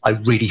 that I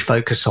really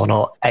focus on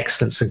are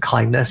excellence and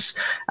kindness.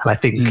 And I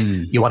think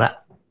you want to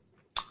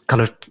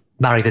kind of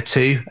marry the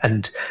 2.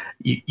 And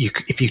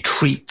if you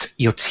treat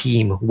your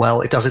team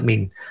well, it doesn't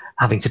mean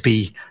having to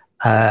be,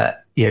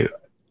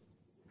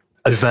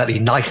 overtly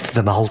nice to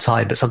them the whole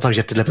time, but sometimes you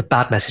have to deliver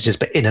bad messages,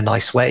 but in a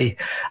nice way.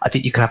 I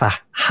think you can have a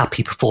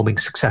happy, performing,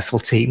 successful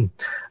team.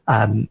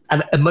 And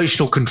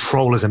emotional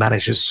control as a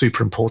manager is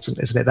super important,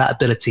 isn't it? That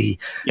ability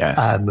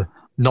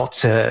not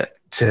to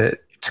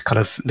to kind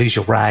of lose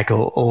your rag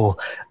or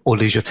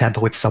lose your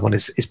temper with someone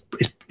is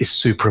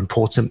super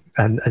important,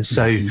 and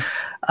so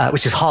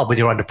which is hard when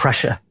you're under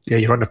pressure.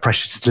 You're under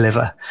pressure to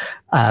deliver.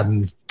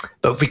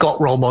 But we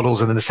got role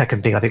models, and then the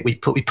second thing, I think we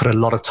put a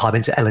lot of time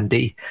into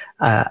L&D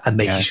and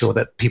making sure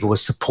that people were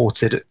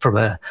supported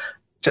from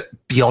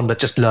beyond a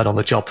just learn on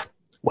the job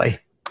way.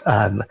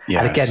 And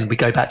again, we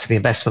go back to the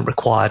investment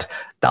required.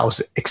 That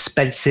was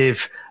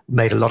expensive,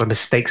 made a lot of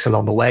mistakes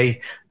along the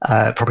way,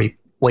 probably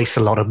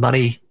wasted a lot of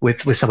money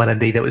with some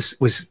L&D that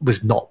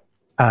was not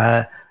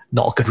a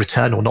good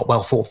return or not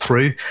well thought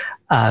through.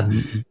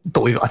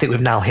 But I think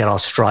we've now hit our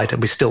stride,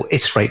 and we still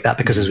iterate that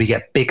because as we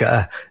get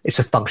bigger, it's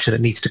a function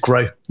that needs to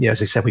grow.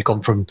 As I said, we've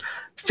gone from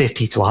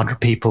 50 to 100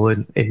 people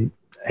in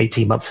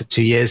 18 months to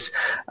 2 years.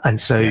 And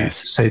so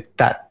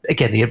that,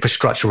 again, the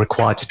infrastructure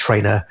required to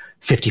train a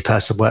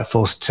 50-person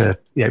workforce to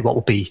what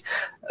will be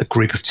a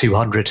group of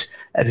 200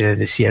 at the end of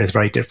this year is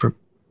very different.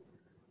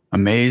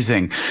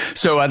 Amazing.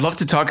 So I'd love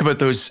to talk about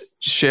those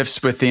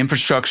shifts with the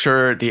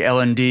infrastructure, the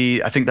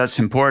L&D. I think that's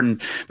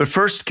important. But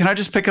first, can I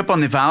just pick up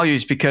on the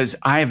values? Because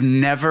I have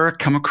never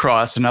come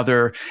across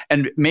another,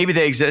 and maybe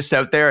they exist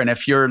out there. And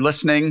if you're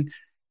listening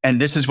and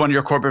this is one of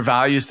your corporate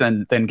values,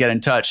 then get in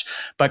touch.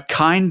 But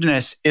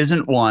kindness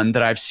isn't one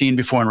that I've seen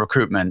before in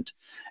recruitment.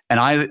 And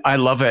I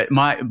love it.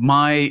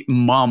 My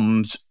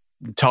mom's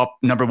top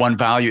number one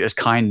value is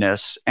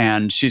kindness,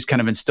 and she's kind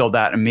of instilled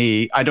that in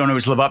me. I don't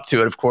always live up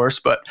to it, of course,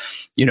 but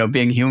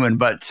being human,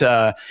 but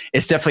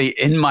it's definitely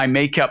in my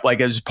makeup,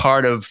 like as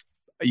part of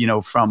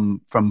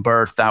from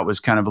birth. That was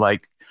kind of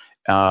like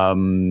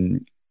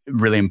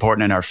really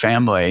important in our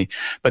family.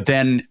 But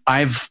then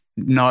I've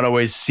not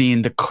always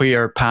seen the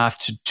clear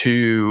path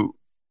to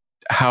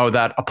how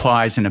that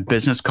applies in a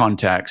business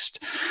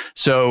context.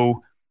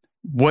 So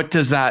what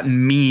does that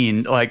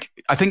mean? Like,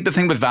 I think the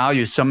thing with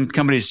values, some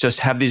companies just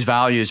have these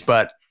values,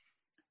 but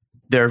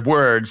they're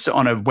words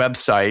on a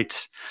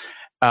website,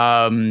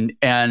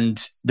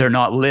 and they're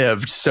not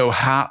lived. So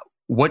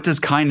what does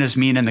kindness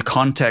mean in the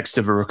context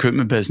of a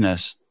recruitment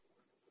business?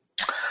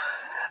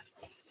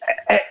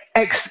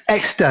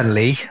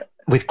 Externally,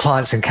 with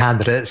clients and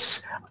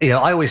candidates,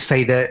 I always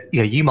say that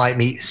you might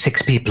meet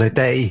 6 people a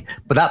day,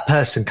 but that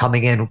person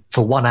coming in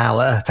for 1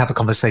 hour to have a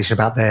conversation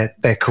about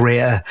their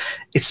career,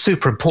 it's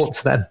super important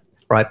to them,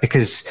 right?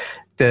 Because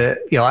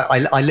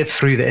I lived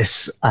through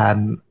this,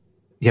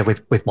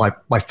 with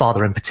my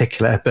father in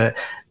particular. But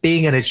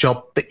being in a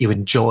job that you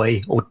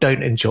enjoy or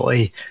don't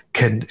enjoy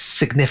can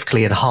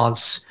significantly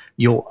enhance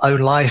your own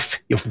life,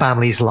 your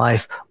family's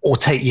life, or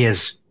take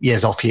years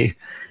off you,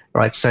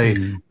 right? So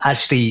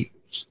actually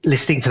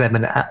listening to them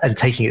and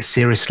taking it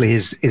seriously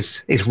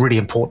is really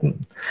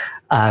important.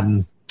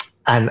 And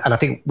I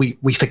think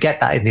we forget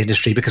that in the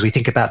industry because we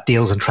think about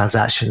deals and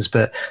transactions,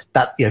 but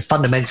that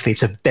fundamentally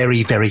it's a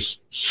very, very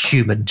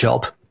human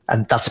job,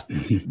 and that's a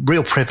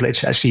real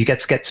privilege. Actually, you get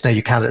to know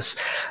your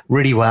candidates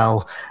really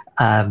well.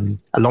 A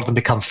lot of them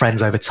become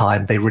friends over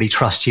time. They really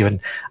trust you, and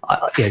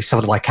some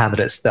of my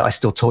candidates that I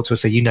still talk to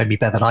say, "You know me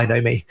better than I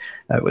know me,"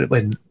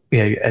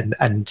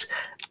 and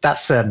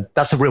that's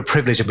a real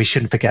privilege, and we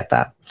shouldn't forget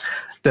that.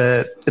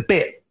 The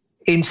bit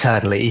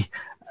internally,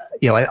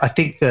 I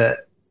think that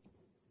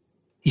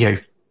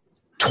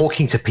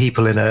talking to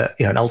people in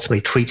and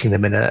ultimately treating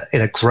them in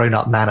a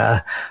grown-up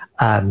manner.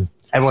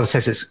 Everyone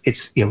says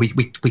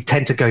we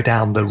tend to go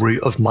down the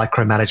route of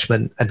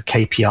micromanagement and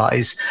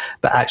KPIs,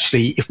 but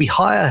actually, if we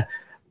hire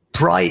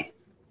bright,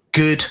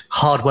 good,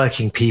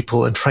 hardworking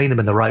people and train them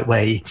in the right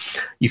way,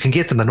 you can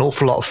give them an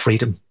awful lot of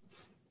freedom.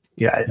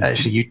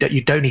 Actually,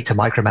 you don't need to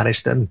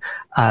micromanage them,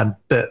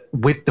 but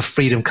with the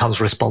freedom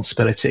comes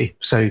responsibility.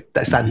 So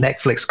that's that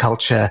Netflix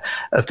culture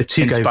of the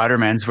two. In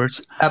Spider-Man's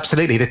words,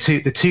 absolutely. The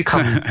two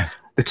come.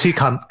 The two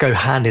go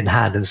hand in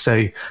hand. And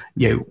so,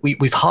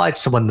 we've hired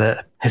someone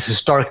that has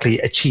historically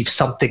achieved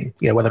something,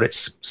 whether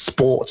it's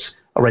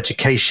sports or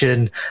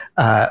education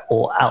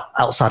or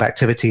outside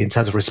activity in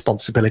terms of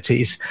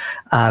responsibilities.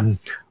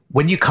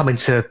 When you come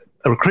into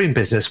a recruiting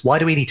business, why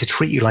do we need to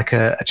treat you like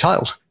a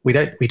child? We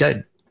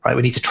don't, right?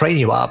 We need to train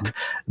you up.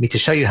 We need to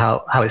show you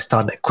how it's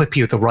done, equip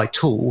you with the right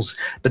tools,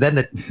 but then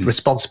the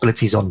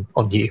responsibility's on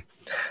you.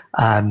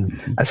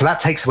 And so that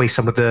takes away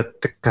some of the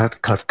kind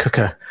of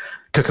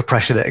cooker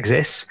pressure that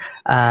exists.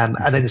 And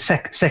then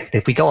second,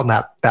 if we go on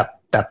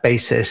that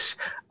basis,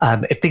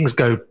 if things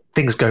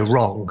go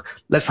wrong,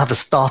 let's have the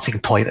starting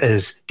point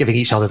as giving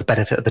each other the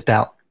benefit of the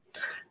doubt,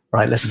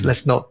 right?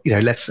 Let's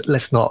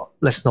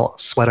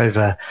not sweat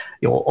over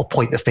or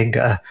point the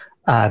finger.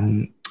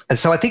 And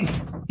so I think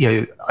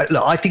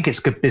I think it's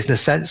good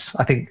business sense.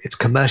 I think it's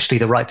commercially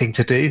the right thing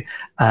to do,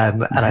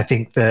 and I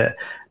think that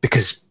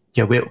because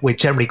we're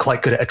generally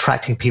quite good at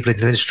attracting people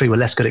into the industry. We're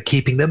less good at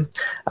keeping them.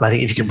 And I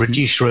think if you can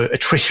reduce your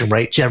attrition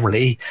rate,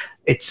 generally,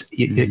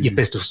 your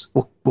business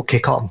will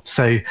kick on.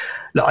 So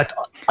look,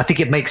 I think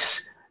it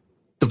makes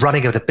the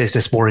running of the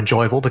business more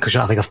enjoyable because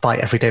you're not having a fight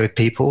every day with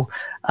people.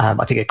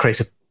 I think it creates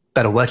a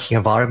better working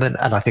environment.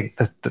 And I think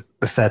the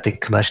third thing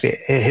commercially,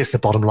 it hits the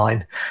bottom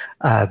line.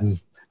 And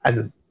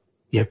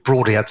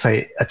broadly, I'd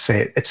say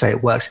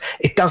it works.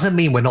 It doesn't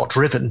mean we're not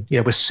driven.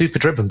 We're super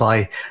driven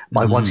by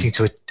wanting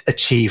to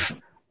achieve,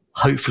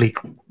 hopefully,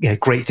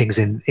 great things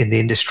in the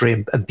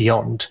industry and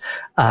beyond.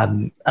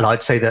 And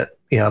I'd say that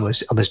I'm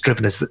as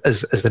driven as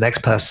the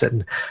next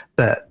person.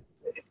 But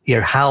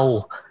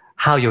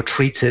how you're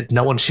treated,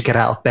 no one should get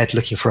out of bed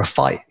looking for a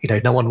fight.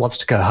 No one wants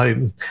to go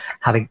home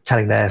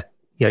telling their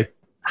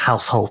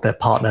household, their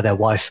partner, their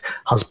wife,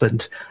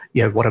 husband,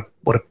 what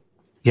a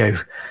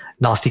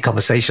nasty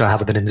conversation I have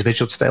with an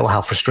individual today, or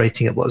how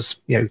frustrating it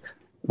was.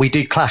 We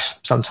do clash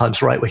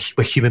sometimes, right?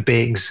 We're human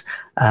beings,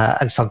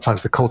 and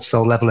sometimes the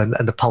cortisol level and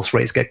the pulse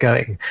rates get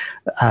going.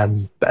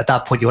 But at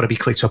that point, you want to be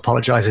quick to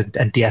apologize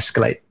and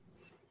de-escalate.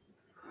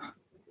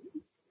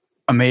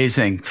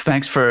 Amazing.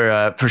 Thanks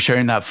for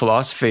sharing that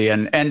philosophy,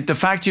 and the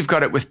fact you've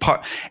got it with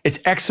it's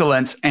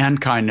excellence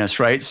and kindness,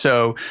 right?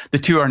 So the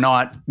two are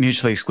not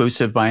mutually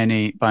exclusive by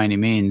any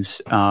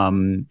means.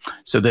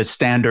 So the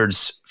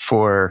standards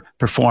for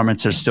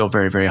performance are still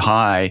very, very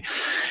high.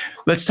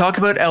 Let's talk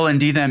about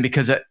L&D then,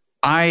 because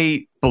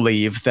I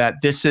believe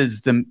that this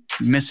is the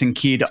missing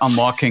key to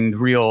unlocking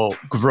real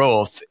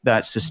growth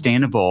that's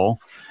sustainable.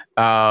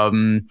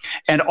 And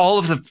all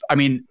of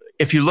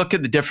if you look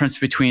at the difference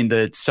between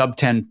the sub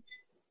 10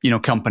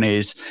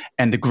 companies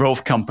and the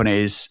growth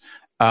companies,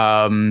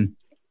 I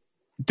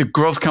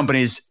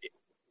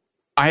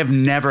have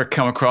never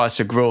come across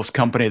a growth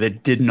company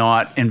that did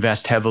not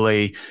invest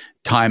heavily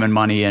time and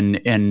money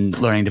in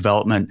learning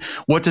development.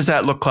 What does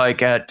that look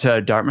like at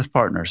Dartmouth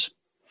Partners?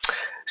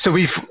 So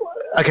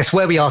I guess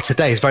where we are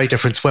today is very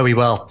different to where we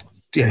were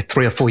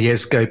 3 or 4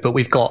 years ago, but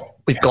we've got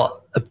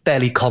a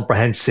fairly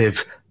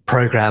comprehensive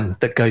program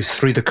that goes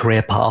through the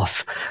career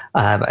path.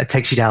 It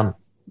takes you down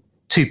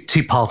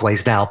two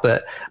pathways now,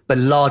 but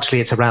largely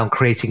it's around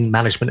creating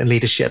management and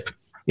leadership.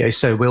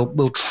 So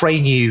we'll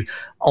train you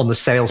on the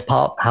sales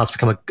part, how to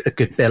become a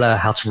good biller,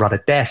 how to run a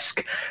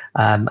desk,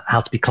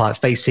 how to be client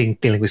facing,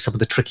 dealing with some of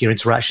the trickier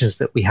interactions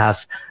that we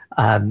have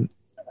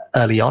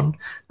early on.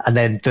 And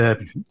then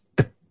the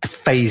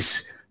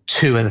phase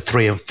 2 and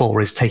 3 and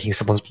 4 is taking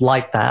someone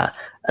like that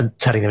and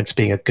turning them into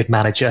being a good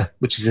manager,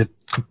 which is a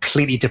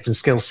completely different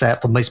skill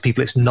set. For most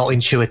people, it's not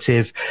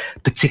intuitive,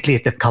 particularly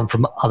if they've come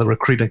from other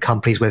recruitment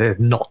companies where they've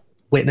not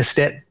witnessed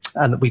it.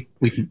 And we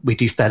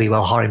do fairly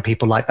well hiring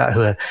people like that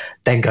who are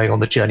then going on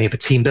the journey of a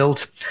team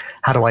build.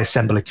 How do I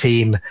assemble a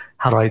team?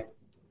 How do I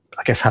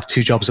guess, have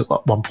 2 jobs at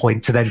one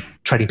point, to then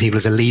training people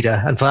as a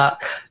leader? And for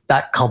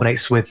that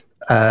culminates with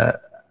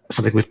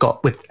something we've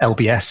got with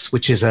LBS,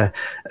 which is a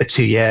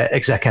 2-year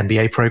exec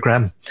MBA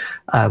program,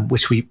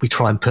 which we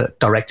try and put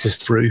directors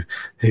through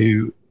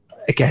who,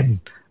 again,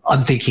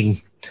 I'm thinking,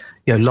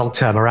 long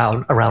term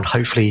around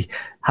hopefully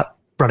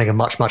running a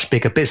much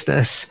bigger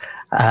business.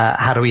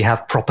 How do we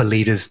have proper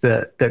leaders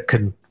that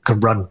can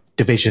run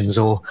divisions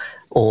or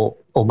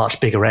much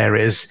bigger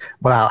areas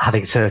without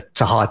having to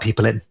hire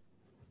people in?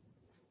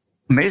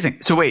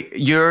 Amazing. So wait,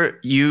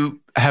 you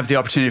have the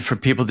opportunity for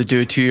people to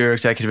do a 2-year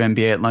executive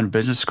MBA at London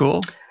Business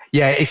School?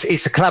 Yeah,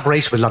 it's a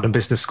collaboration with London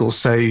Business School.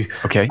 So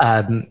okay.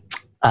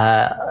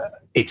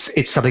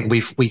 It's something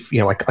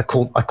I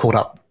called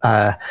up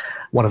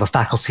one of the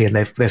faculty, and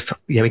they've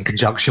in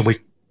conjunction we've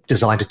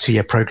designed a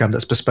 2-year program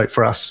that's bespoke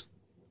for us.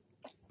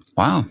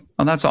 Wow,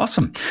 well, that's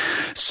awesome.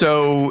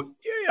 So,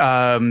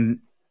 by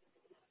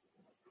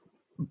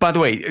the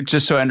way,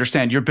 just so I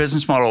understand, your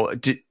business model,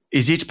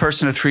 is each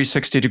person a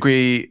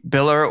 360-degree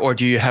biller, or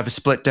do you have a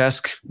split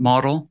desk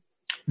model?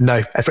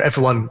 No, for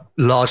everyone,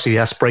 largely the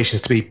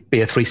aspirations to be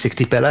a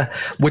 360 biller.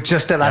 We're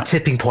just at that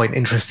tipping point,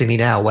 interestingly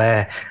now,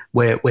 where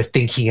we're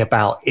thinking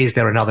about, is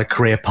there another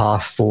career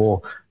path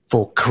for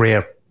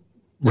career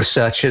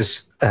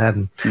researchers?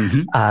 And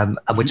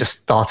we're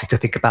just starting to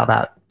think about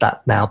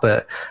that now.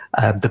 But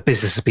the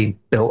business has been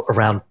built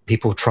around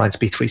people trying to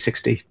be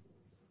 360.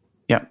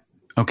 Yeah.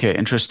 Okay.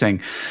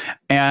 Interesting.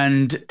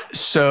 And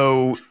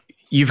so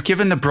you've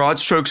given the broad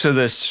strokes of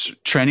this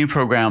training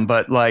program,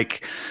 but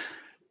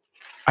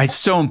it's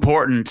so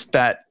important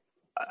that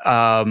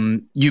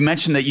you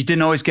mentioned that you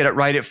didn't always get it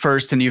right at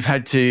first, and you've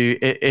had to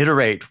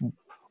iterate.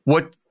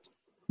 What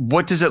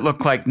does it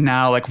look like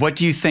now? What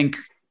do you think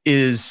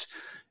is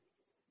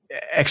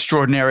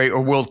extraordinary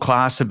or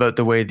world-class about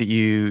the way that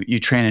you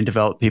train and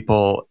develop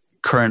people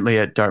currently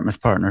at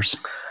Dartmouth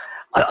Partners?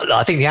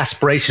 I think the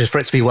aspiration is for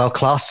it to be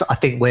world-class. I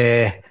think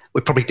we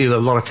probably do a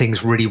lot of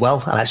things really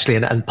well,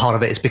 and part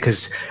of it is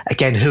because,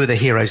 again, who are the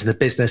heroes in the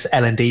business?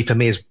 L&D for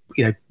me is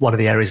one of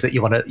the areas that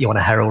you want to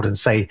herald and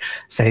say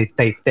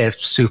they're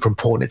super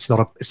important. It's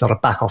not a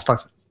back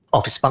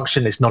office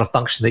function. It's not a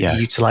function that you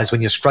utilize when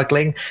you're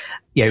struggling.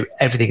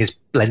 Everything is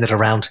blended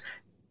around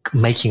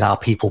making our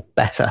people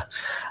better.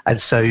 And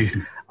so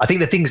I think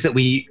the things that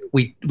we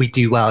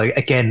do well,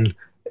 again,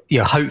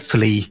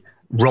 hopefully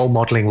role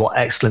modeling what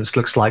excellence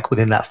looks like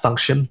within that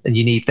function. And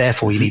you need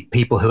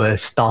people who are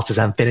starters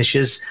and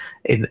finishers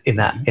in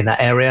that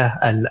area.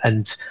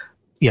 And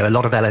a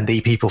lot of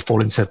L&D people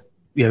fall into,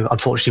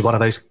 unfortunately, one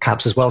of those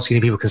camps as well. So you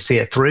need people who can see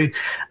it through.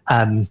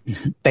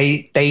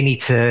 They need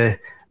to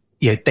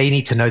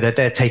know that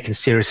they're taken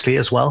seriously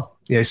as well.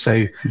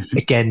 So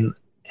again,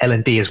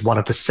 L&D is one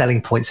of the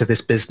selling points of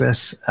this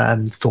business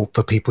for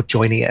people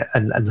joining it,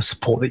 and the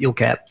support that you'll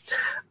get.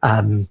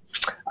 I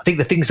think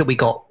the things that we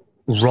got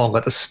wrong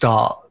at the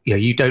start,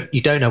 you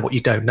don't know what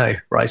you don't know,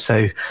 right?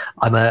 So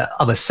I'm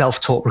a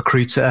self-taught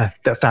recruiter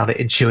that found it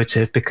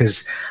intuitive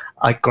because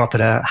I grew up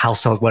in a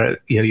household where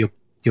you're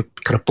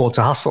kind of born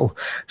to hustle.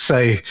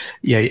 So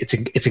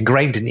it's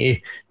ingrained in you.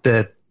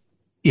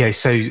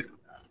 So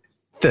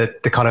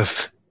the kind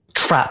of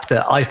trap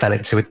that I fell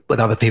into with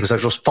other people, so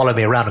just follow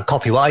me around and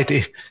copy what I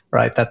do,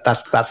 right?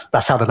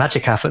 That's how the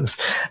magic happens.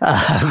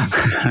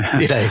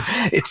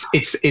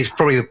 It's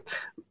probably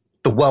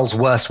the world's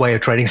worst way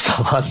of training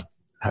someone.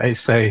 Right?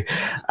 So,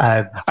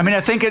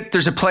 I think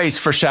there's a place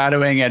for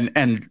shadowing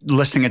and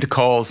listening into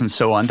calls and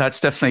so on. That's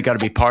definitely got to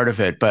be part of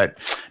it, but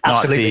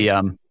not absolutely.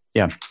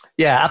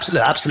 Yeah,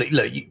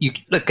 absolutely.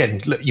 Look,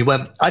 you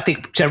weren't. I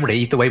think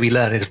generally the way we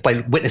learn is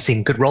by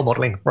witnessing good role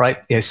modeling, right?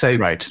 So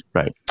right.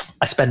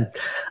 I spend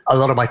a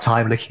lot of my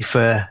time looking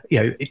for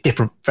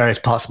different various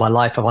parts of my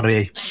life. I want to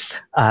be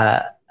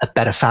a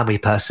better family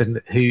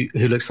person who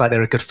looks like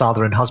they're a good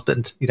father and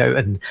husband, and I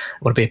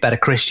want to be a better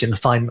Christian.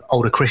 Find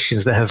older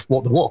Christians that have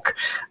walked the walk.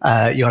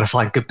 You want to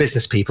find good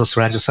business people.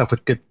 Surround yourself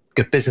with good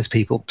business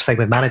people. Same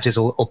with managers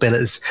or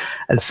billers.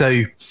 And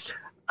so,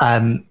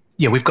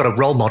 we've got to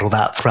role model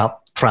that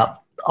throughout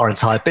our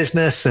entire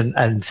business,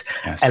 and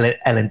yes.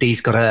 L&D's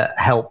got to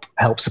help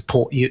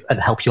support you and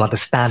help you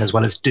understand as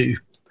well as do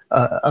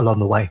along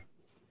the way.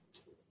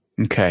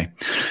 Okay.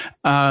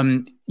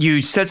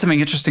 You said something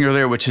interesting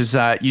earlier, which is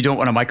that you don't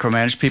want to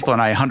micromanage people,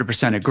 and I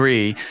 100%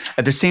 agree.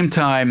 At the same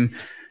time,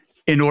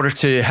 in order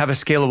to have a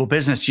scalable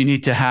business, you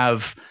need to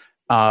have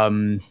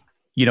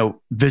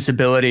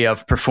visibility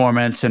of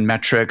performance and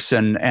metrics,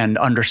 and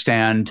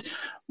understand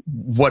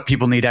what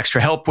people need extra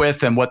help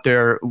with, and what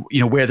they're,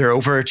 where they're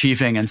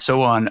overachieving and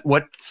so on.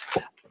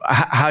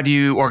 How do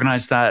you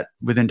organize that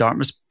within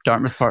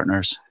Dartmouth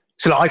Partners?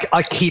 So we do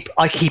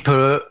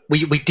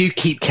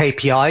keep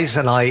KPIs,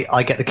 and I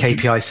get the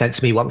KPIs sent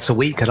to me once a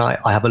week, and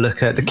I have a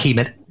look at the key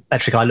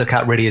metric I look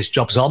at really is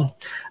jobs on,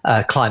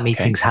 client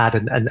meetings had,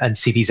 and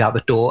CVs out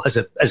the door as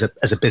a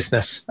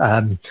business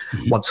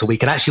once a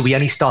week. And actually, we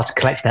only started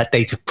collecting that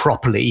data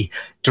properly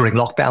during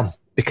lockdown,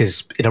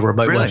 because in a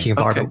remote working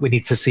environment, we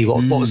need to see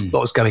what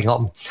was going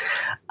on.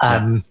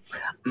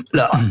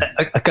 Look,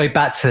 I go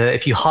back to,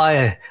 if you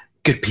hire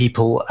good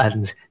people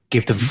and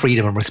give them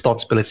freedom and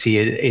responsibility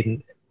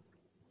in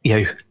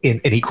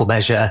equal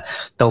measure,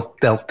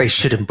 they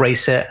should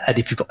embrace it. And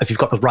if you've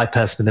got the right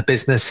person in the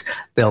business,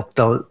 they'll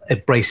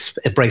embrace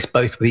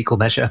both with equal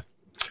measure.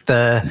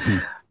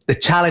 The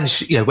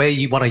challenge, where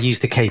you want to use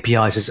the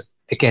KPIs is,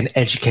 again,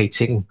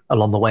 educating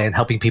along the way and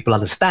helping people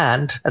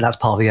understand. And that's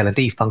part of the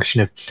L&D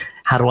function of,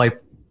 how do I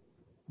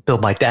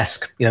build my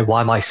desk?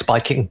 Why am I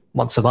spiking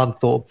once a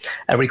month or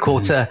every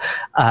quarter?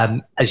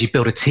 As you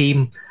build a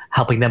team,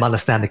 helping them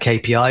understand the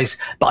KPIs.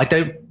 But I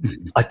think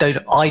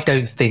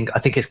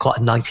it's quite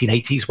a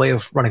 1980s way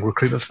of running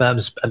recruitment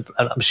firms. And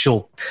I'm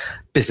sure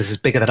businesses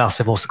bigger than us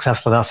and more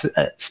successful than us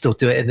still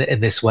do it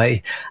in this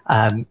way.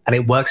 And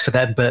it works for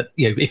them. But,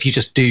 if you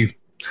just do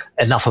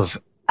enough of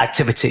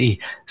activity,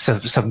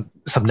 some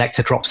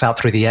nectar drops out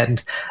through the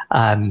end.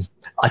 I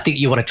think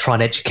you want to try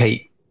and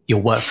educate your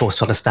workforce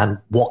to understand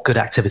what good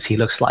activity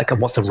looks like and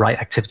what's the right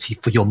activity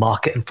for your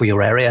market and for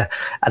your area.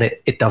 And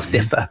it does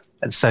differ.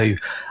 And so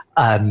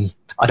I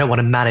don't want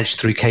to manage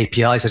through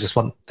KPIs. I just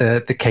want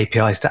the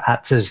KPIs to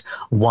act as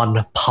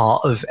one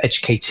part of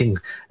educating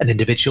an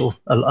individual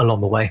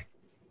along the way.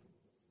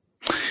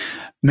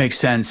 Makes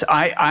sense.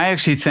 I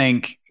actually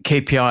think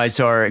KPIs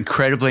are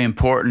incredibly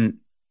important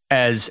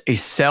as a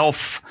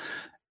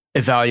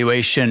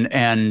self-evaluation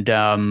and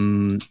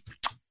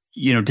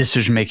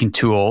decision-making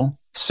tool.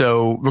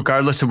 So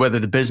regardless of whether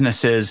the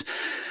business is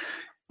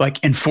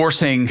like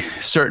enforcing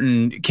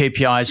certain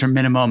KPIs or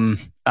minimum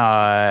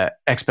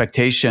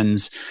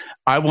expectations,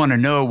 I want to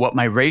know what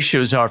my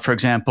ratios are. For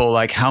example,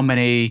 like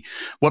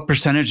what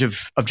percentage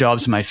of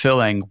jobs am I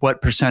filling?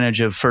 What percentage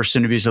of first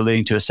interviews are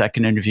leading to a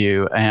second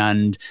interview?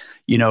 And,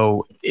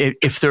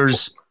 if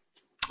there's,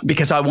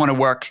 because I want to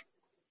work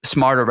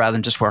smarter rather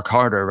than just work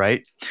harder,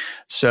 right?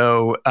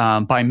 So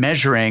by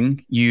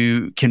measuring,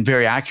 you can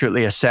very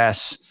accurately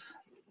assess,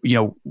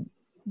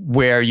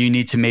 where you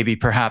need to maybe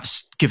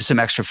perhaps give some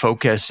extra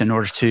focus in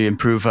order to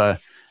improve an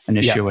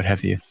issue, what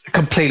have you.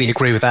 Completely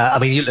agree with that. I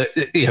mean,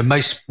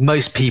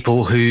 most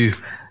people who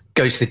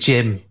go to the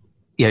gym,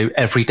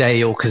 every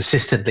day or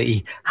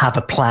consistently have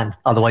a plan.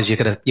 Otherwise, you're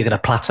gonna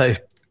plateau,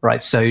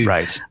 right? So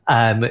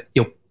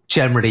you'll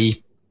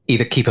generally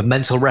either keep a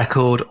mental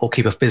record or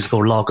keep a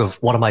physical log of,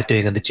 what am I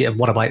doing in the gym?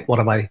 What am I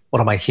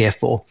here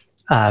for?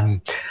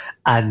 And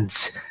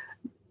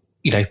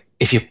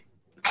if you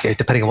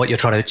depending on what you're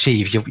trying to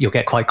achieve, you'll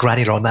get quite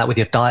granular on that with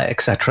your diet,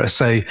 etc.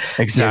 So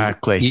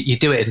exactly, you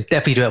do it, and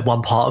definitely do it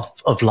one part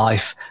of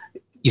life.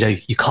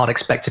 You can't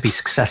expect to be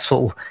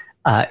successful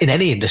in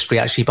any industry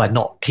actually by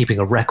not keeping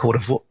a record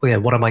of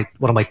what am I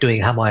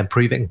doing, how am I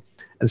improving.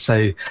 And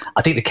so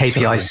I think the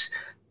KPIs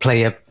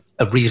play a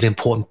reasonably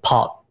important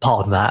part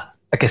of that.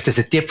 I guess there's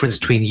a difference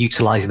between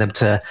utilizing them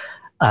to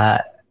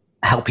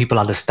help people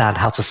understand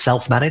how to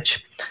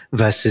self-manage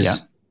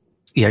versus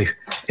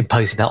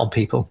imposing that on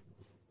people.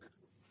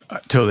 I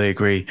totally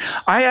agree.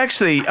 I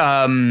actually,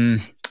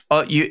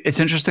 it's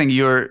interesting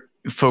you're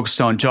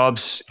focused on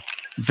jobs,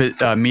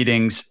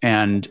 meetings,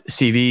 and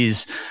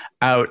CVs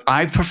out.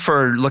 I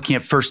prefer looking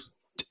at first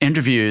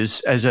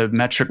interviews as a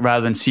metric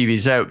rather than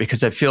CVs out,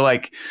 because I feel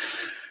like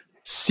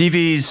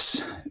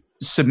CVs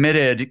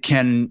submitted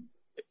can,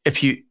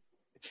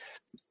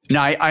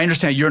 now, I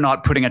understand you're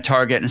not putting a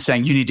target and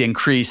saying you need to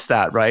increase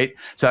that, right?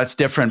 So that's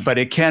different, but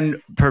it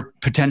can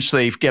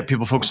potentially get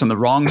people focused on the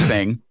wrong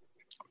thing.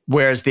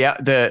 Whereas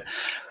the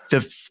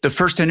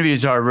first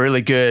interviews are a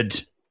really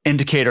good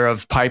indicator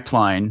of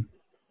pipeline,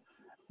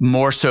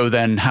 more so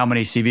than how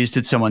many CVs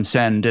did someone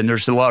send. And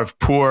there's a lot of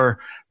poor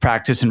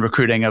practice in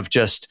recruiting of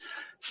just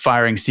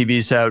firing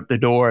CVs out the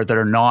door that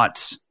are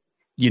not,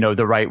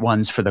 the right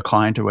ones for the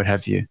client or what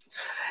have you.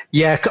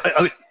 Yeah.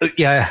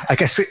 I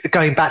guess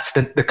going back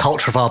to the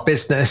culture of our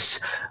business,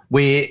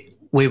 we're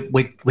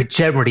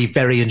generally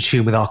very in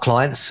tune with our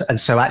clients, and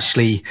so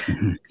actually,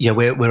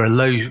 we're a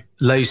low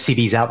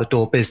CVs out the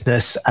door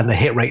business, and the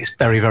hit rate is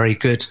very, very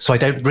good. So I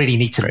don't really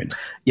need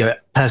to,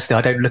 personally,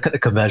 I don't look at the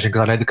conversion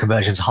because I know the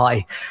conversion's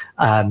high.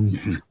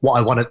 What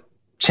I want to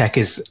check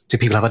is, do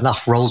people have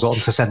enough roles on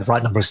to send the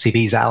right number of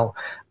CVs out?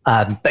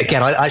 But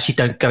again, I actually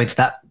don't go into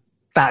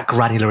that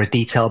granular a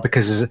detail,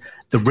 because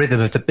the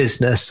rhythm of the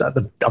business,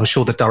 I'm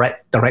sure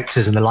the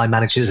directors and the line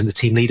managers and the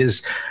team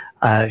leaders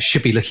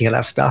should be looking at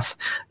that stuff.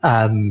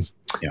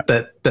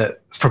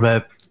 But from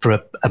a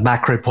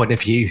macro point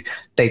of view,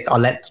 I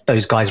let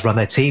those guys run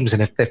their teams,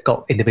 and if they've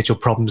got individual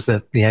problems,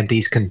 the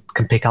MDs can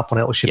pick up on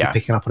it or should be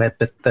picking up on it.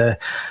 But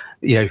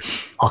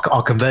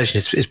our conversion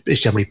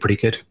is generally pretty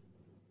good.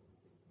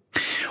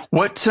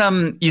 What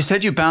you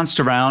said you bounced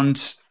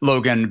around,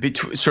 Logan,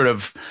 between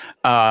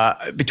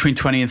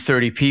 20 and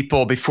 30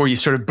 people before you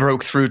sort of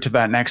broke through to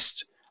that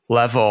next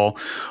level.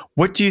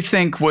 What do you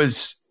think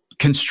was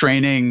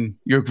constraining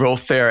your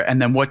growth there,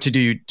 and then what did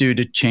you do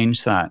to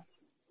change that?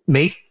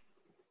 Me.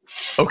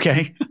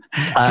 Okay.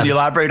 Can you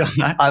elaborate on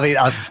that? I mean,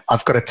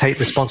 I've got to take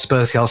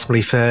responsibility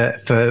ultimately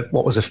for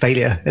what was a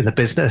failure in the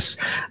business.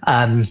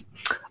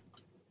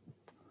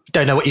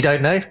 Don't know what you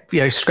don't know.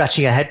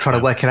 Scratching your head trying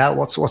to work it out.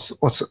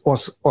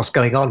 What's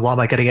going on? Why am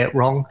I getting it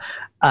wrong?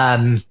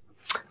 I'd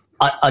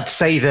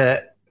say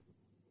that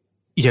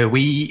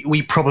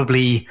we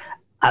probably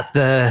at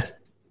the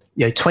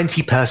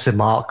 20 person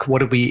mark. What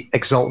did we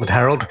exalt and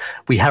herald?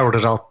 We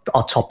heralded our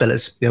top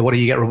billers. What do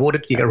you get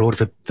rewarded? You get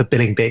rewarded for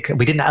billing big. And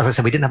we didn't, as I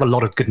said, we didn't have a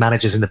lot of good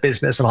managers in the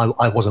business, and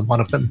I wasn't one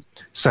of them.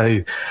 So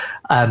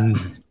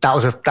that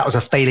was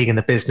a failing in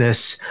the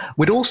business.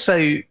 We'd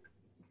also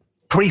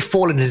probably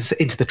fallen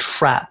into the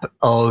trap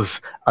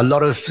of a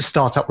lot of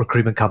startup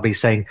recruitment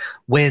companies saying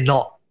we're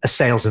not a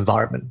sales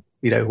environment.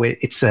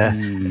 So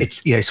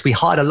we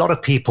hired a lot of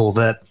people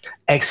that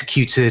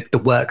executed the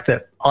work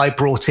that I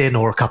brought in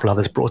or a couple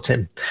others brought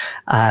in.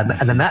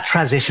 And then that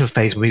transition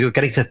phase, when we were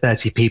getting to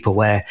 30 people,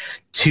 where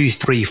 2,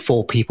 3,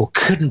 4 people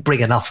couldn't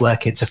bring enough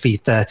work in to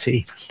feed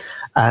 30.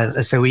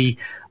 And so we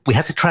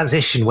had to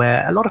transition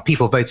where a lot of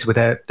people voted with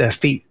their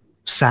feet,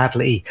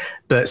 sadly,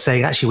 but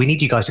saying, actually, we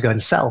need you guys to go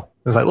and sell.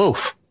 I was like, whoa,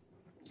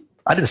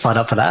 I didn't sign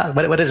up for that.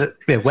 What is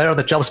it? Where on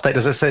the job spec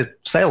does it say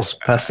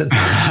salesperson?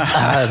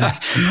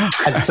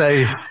 And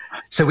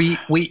so we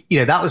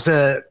that was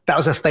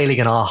a failing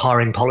in our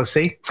hiring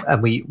policy,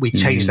 and we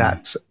changed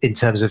that in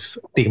terms of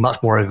being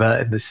much more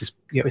overt. And this is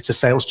it's a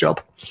sales job,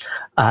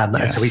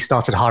 and so we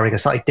started hiring a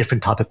slightly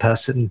different type of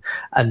person,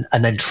 and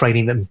then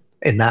training them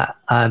in that.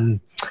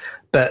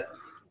 But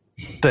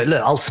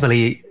look,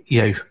 ultimately,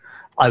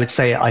 I would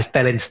say I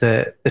fell into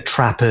the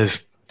trap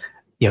of,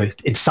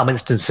 in some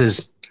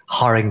instances,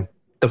 hiring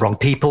the wrong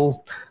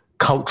people,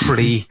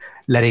 culturally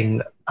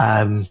letting,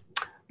 I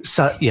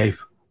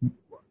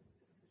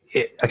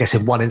guess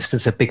in one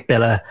instance, a big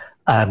biller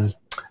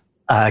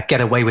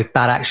get away with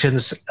bad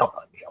actions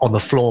on the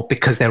floor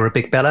because they were a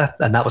big biller,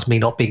 and that was me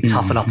not being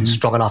tough enough and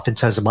strong enough in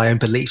terms of my own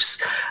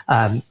beliefs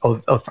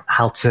of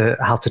how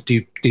to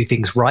do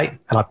things right,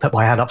 and I put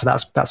my hand up for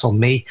that. That's on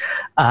me.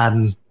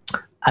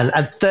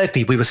 And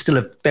thirdly, we were still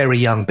a very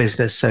young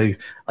business, so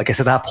I guess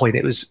at that point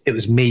it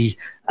was me,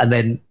 and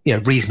then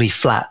reasonably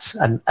flat,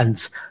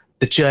 and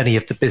the journey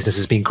of the business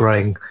has been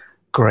growing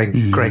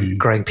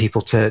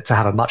people to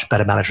have a much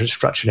better management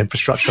structure and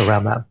infrastructure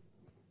around that.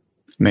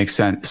 Makes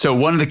sense. So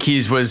one of the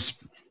keys was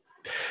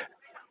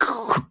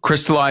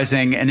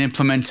crystallizing and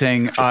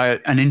implementing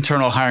an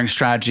internal hiring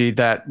strategy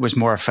that was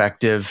more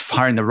effective,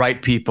 hiring the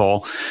right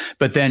people,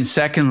 but then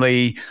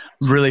secondly,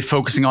 really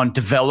focusing on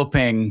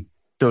developing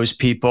those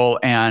people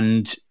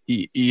and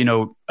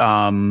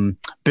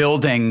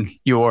building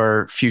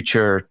your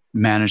future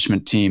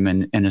management team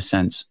in a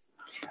sense.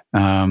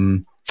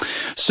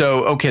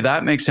 So okay,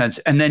 that makes sense.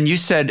 And then you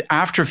said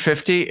after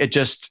 50, it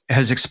just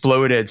has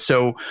exploded.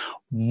 So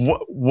what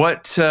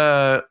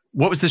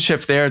was the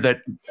shift there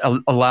that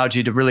allowed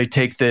you to really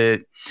take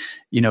the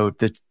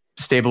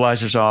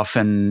stabilizers off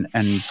and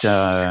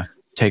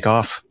take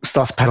off.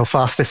 Start to pedal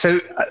faster. So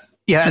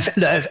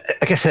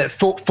I guess at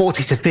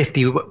 40 to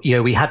 50,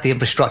 we had the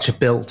infrastructure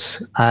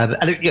built, and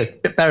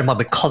bear in mind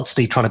we're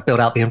constantly trying to build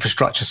out the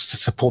infrastructure to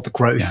support the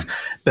growth. Yeah.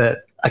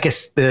 But I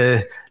guess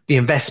the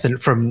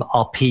investment from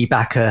our PE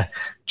backer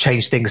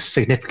changed things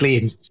significantly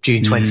in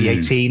June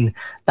 2018.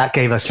 That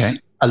gave us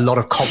a lot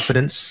of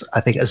confidence,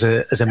 I think, as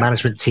a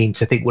management team,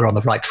 to think we're on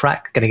the right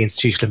track, getting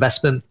institutional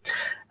investment.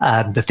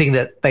 The thing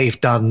that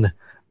they've done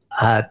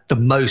the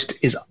most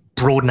is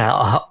broaden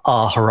out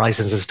our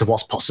horizons as to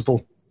what's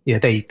possible.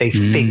 They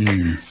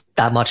think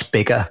that much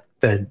bigger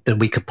than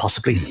we could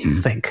possibly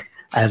think,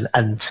 and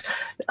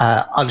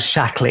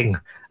unshackling.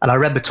 And I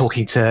remember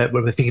talking to,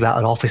 when we were thinking about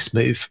an office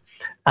move,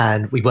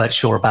 and we weren't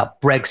sure about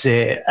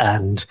Brexit,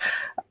 and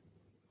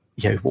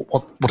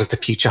what does the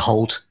future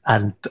hold?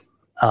 And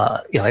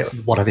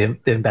one of the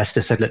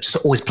investors said, look, just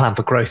always plan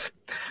for growth,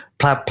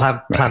 plan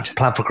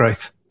for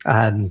growth,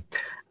 and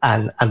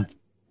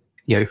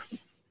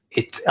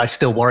I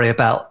still worry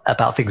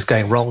about things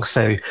going wrong,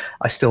 so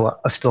I still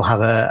have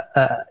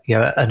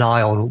an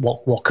eye on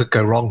what could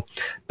go wrong.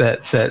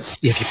 But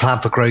if you plan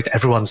for growth,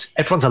 everyone's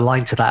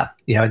aligned to that,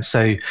 and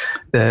so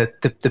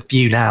the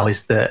view now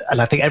is that,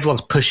 and I think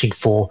everyone's pushing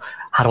for,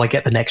 how do I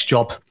get the next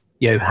job?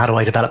 How do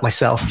I develop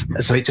myself?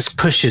 And so it just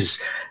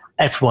pushes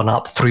everyone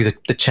up through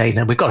the chain,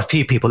 and we've got a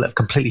few people that have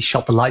completely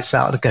shot the lights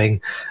out and are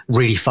going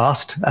really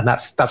fast, and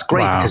that's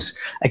great. Wow. Because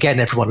again,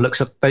 everyone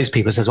looks at those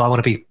people and says, well, I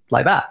want to be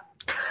like that.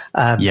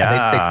 And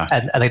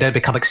they don't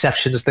become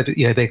exceptions.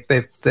 You've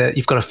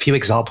got a few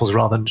examples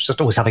rather than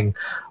just always having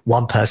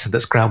one person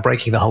that's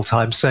groundbreaking the whole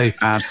time. So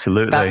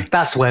absolutely,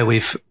 that's where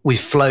we've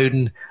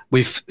flown.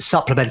 We've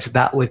supplemented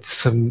that with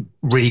some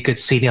really good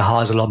senior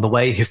hires along the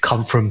way who've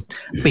come from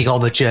being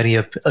on the journey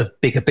of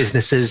bigger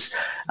businesses,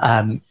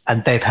 and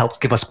they've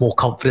helped give us more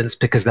confidence,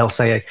 because they'll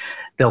say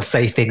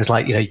things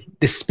like,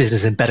 this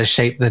business is in better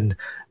shape than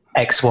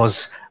X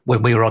was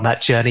when we were on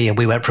that journey, and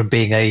we went from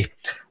being a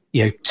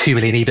 2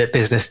 million EBIT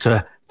business to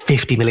a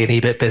 50 million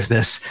EBIT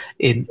business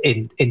in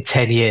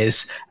 10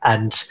 years.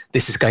 And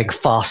this is going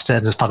faster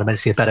and is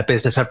fundamentally a better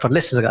business. Everyone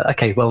listens and goes,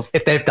 okay, well,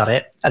 if they've done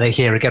it and they're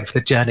here again for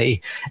the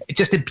journey, it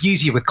just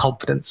imbues you with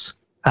confidence.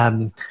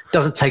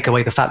 Doesn't take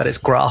away the fact that it's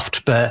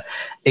graft, but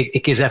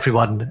it gives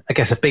everyone, I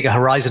guess, a bigger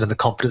horizon and the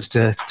confidence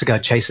to go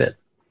and chase it.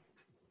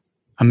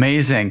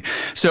 Amazing.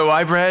 So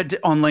I've read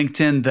on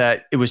LinkedIn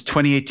that it was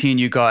 2018.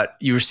 You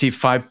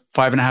received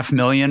 $5.5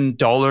 million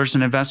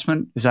in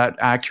investment. Is that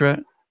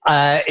accurate?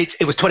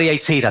 It was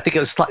 2018. I think it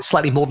was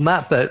slightly more than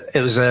that, but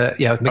it was a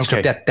mixture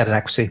of debt and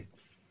equity.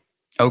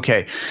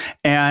 Okay.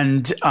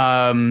 And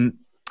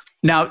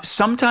now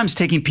sometimes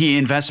taking PE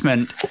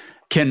investment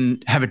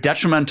can have a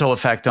detrimental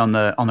effect on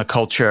the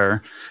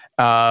culture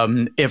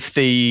if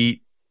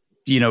the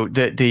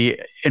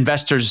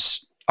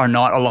investors are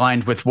not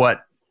aligned with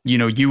what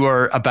you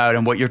are about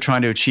and what you're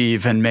trying to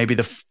achieve, and maybe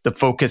the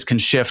focus can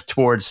shift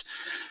towards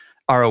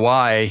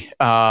ROI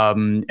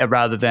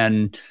rather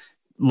than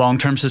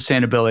long-term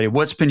sustainability.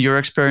 What's been your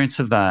experience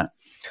of that?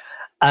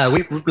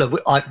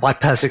 My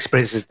personal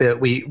experience is that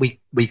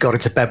we got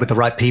into bed with the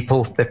right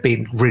people. They've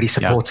been really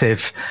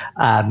supportive.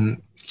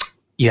 I'm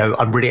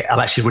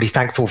actually really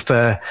thankful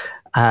for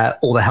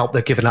all the help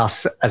they've given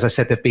us. As I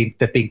said,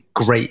 they've been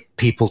great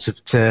people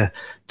to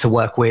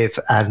work with,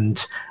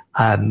 and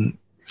I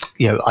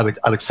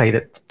would say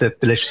that the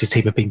literacy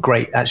team have been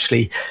great,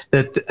 actually.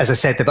 As I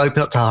said, they've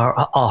opened up to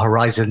our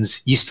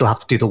horizons. You still have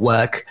to do the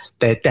work.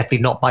 They're definitely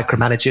not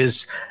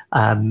micromanagers.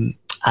 And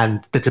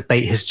the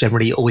debate has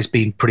generally always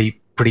been pretty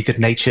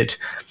good-natured.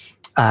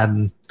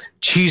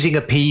 Choosing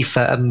a PE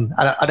firm,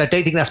 and I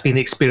don't think that's been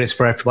the experience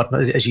for everyone,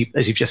 as you've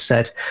just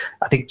said.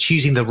 I think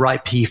choosing the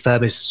right PE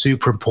firm is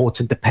super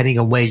important, depending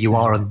on where you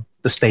are on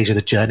the stage of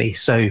the journey.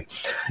 So,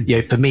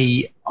 for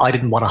me, I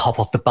didn't want to hop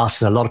off the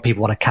bus, and a lot of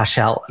people want to cash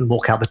out and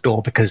walk out the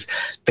door because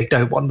they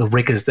don't want the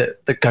rigors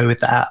that go with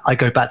that. I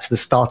go back to the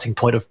starting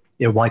point of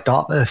why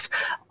Dartmouth.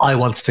 I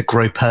wanted to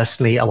grow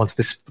personally. I wanted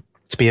this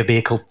to be a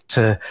vehicle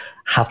to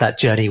have that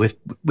journey with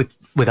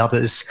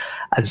others,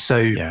 and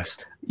so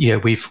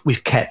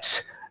we've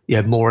kept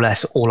more or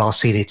less all our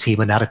senior team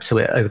and added to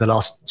it over the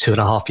last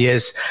 2.5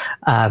 years,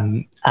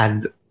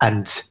 and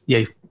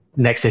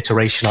next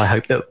iteration, I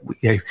hope that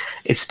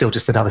it's still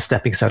just another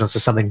stepping stone onto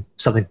something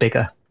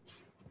bigger.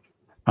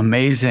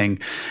 Amazing.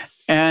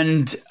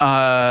 And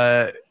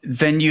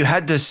then you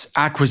had this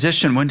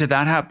acquisition. When did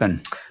that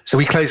happen? So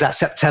we closed that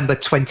September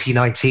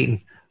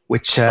 2019,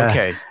 which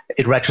in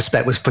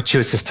retrospect was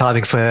fortuitous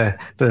timing for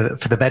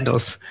the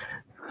vendors.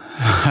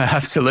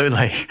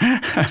 Absolutely.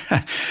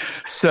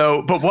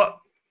 So, but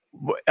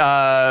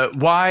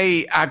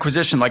why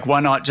acquisition? Like, why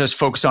not just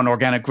focus on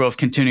organic growth,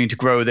 continuing to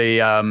grow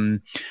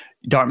the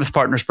Dartmouth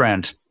Partners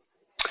brand?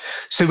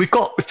 So we've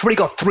probably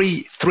got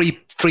three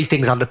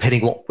things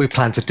underpinning what we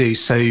plan to do.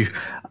 So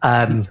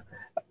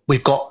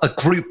we've got a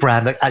group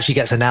brand that actually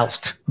gets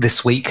announced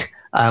this week,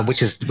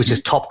 which is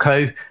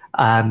Topco,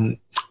 and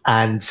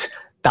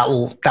that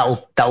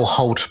will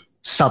hold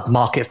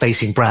sub-market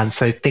facing brands.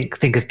 So think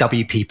of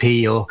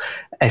WPP or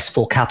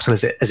S4 Capital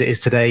as it is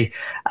today.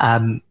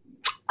 And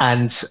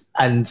and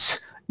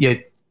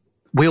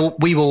we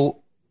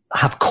will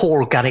have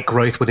core organic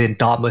growth within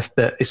Dartmouth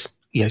that is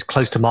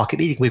close to market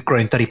leading. We've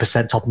grown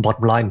 30% top and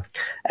bottom line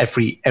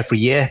every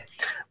year.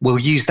 We'll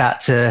use that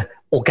to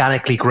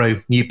organically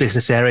grow new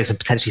business areas and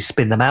potentially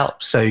spin them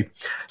out. So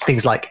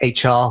things like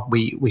HR,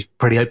 we're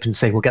pretty open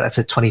saying we'll get that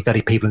to 20,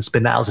 30 people and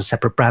spin that out as a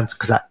separate brand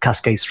because that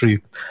cascades through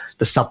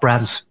the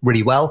sub-brands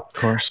really well. Of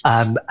course.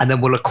 And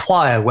then we'll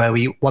acquire where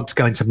we want to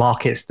go into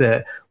markets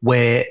that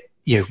we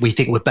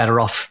think we're better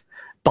off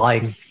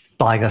buying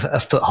a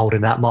foothold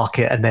in that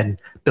market and then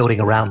building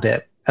around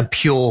it. And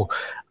pure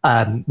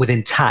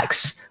within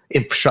tax,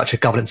 infrastructure,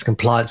 governance,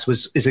 compliance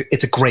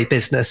it's a great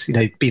business.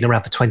 Been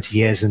around for 20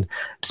 years, and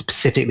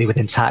specifically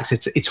within tax,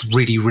 it's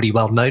really, really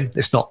well known.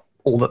 It's not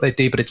all that they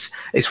do, but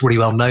it's really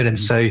well known. And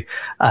so,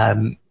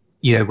 we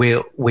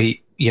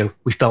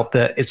felt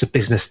that it's a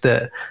business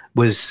that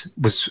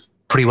was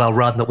pretty well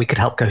run, that we could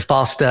help go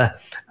faster.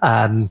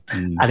 And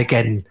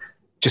again,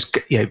 just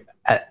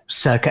at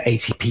circa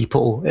 80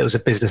 people, it was a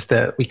business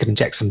that we could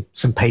inject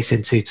some pace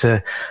into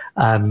to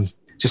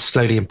just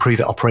slowly improve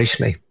it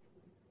operationally.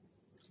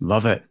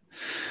 Love it.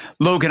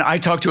 Logan, I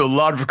talk to a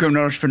lot of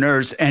recruitment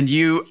entrepreneurs, and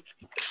you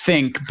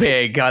think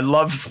big. I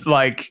love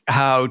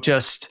how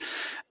just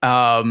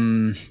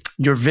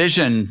your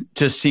vision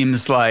just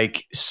seems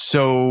like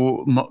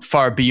so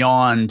far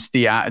beyond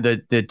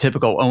the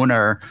typical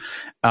owner.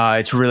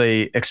 It's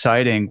really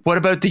exciting. What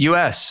about the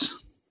US?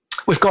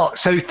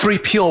 Through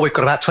Pure, we've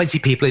got about 20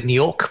 people in New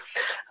York.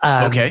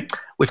 Okay.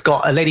 We've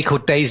got a lady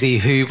called Daisy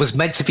who was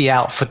meant to be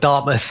out for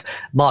Dartmouth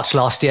March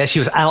last year. She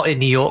was out in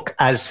New York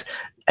as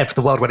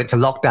the world went into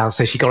lockdown.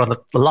 So she got on the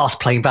last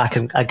plane back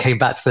and came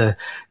back to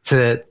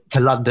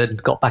London,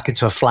 got back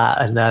into her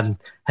flat, and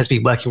has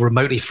been working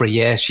remotely for a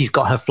year. She's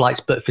got her flights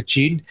booked for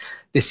June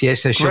this year,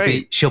 so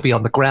she'll be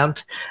on the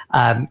ground.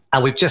 And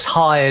we've just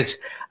hired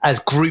as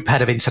group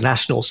head of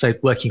international, so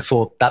working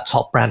for that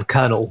top brand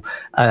Colonel,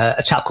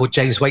 a chap called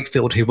James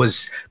Wakefield, who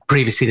was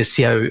previously the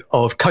CEO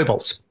of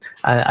Cobalt.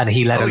 And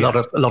he led a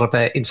lot of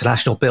their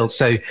international builds.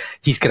 So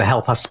he's going to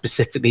help us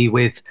specifically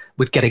with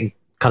getting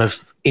kind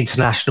of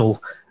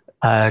international,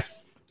 not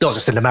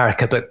just in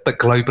America, but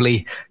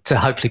globally, to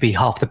hopefully be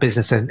half the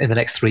business in the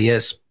next 3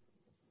 years.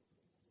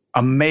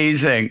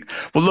 Amazing.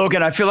 Well,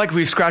 Logan, I feel like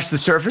we've scratched the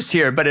surface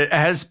here, but it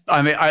has,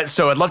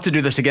 so I'd love to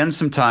do this again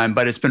sometime,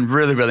 but it's been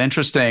really, really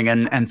interesting.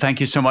 And thank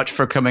you so much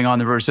for coming on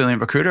The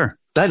Resilient Recruiter.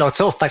 No, not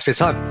at all. Thanks for your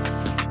time.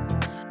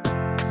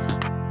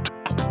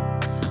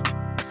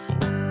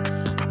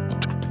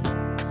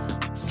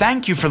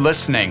 Thank you for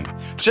listening.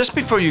 Just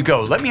before you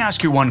go, let me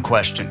ask you one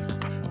question.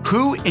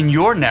 Who in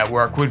your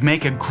network would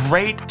make a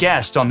great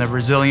guest on the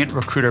Resilient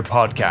Recruiter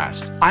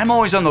podcast? I'm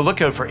always on the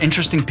lookout for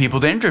interesting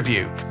people to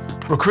interview.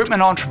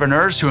 Recruitment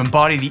entrepreneurs who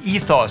embody the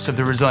ethos of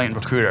the Resilient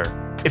Recruiter.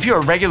 If you're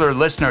a regular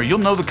listener, you'll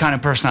know the kind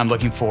of person I'm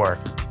looking for.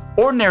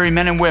 Ordinary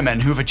men and women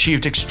who've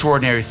achieved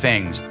extraordinary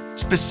things.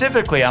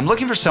 Specifically, I'm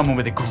looking for someone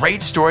with a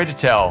great story to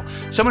tell,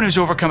 someone who's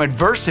overcome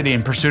adversity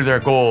in pursuit of their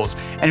goals,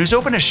 and who's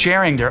open to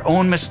sharing their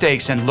own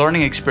mistakes and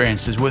learning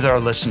experiences with our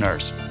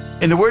listeners.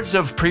 In the words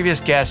of previous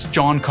guests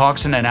John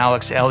Coxon and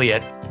Alex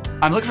Elliott,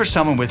 I'm looking for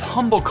someone with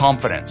humble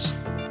confidence.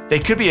 They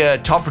could be a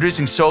top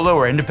producing solo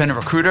or independent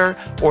recruiter,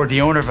 or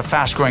the owner of a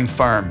fast growing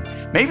firm.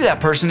 Maybe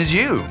that person is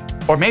you.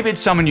 Or maybe it's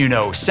someone you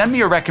know. Send me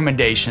your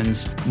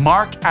recommendations,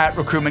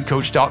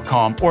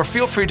 mark@recruitmentcoach.com, or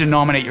feel free to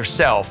nominate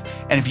yourself.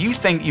 And if you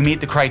think you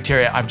meet the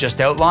criteria I've just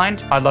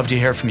outlined, I'd love to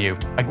hear from you.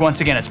 Once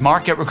again, it's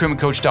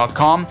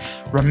mark@recruitmentcoach.com.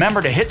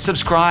 Remember to hit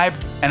subscribe,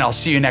 and I'll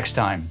see you next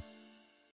time.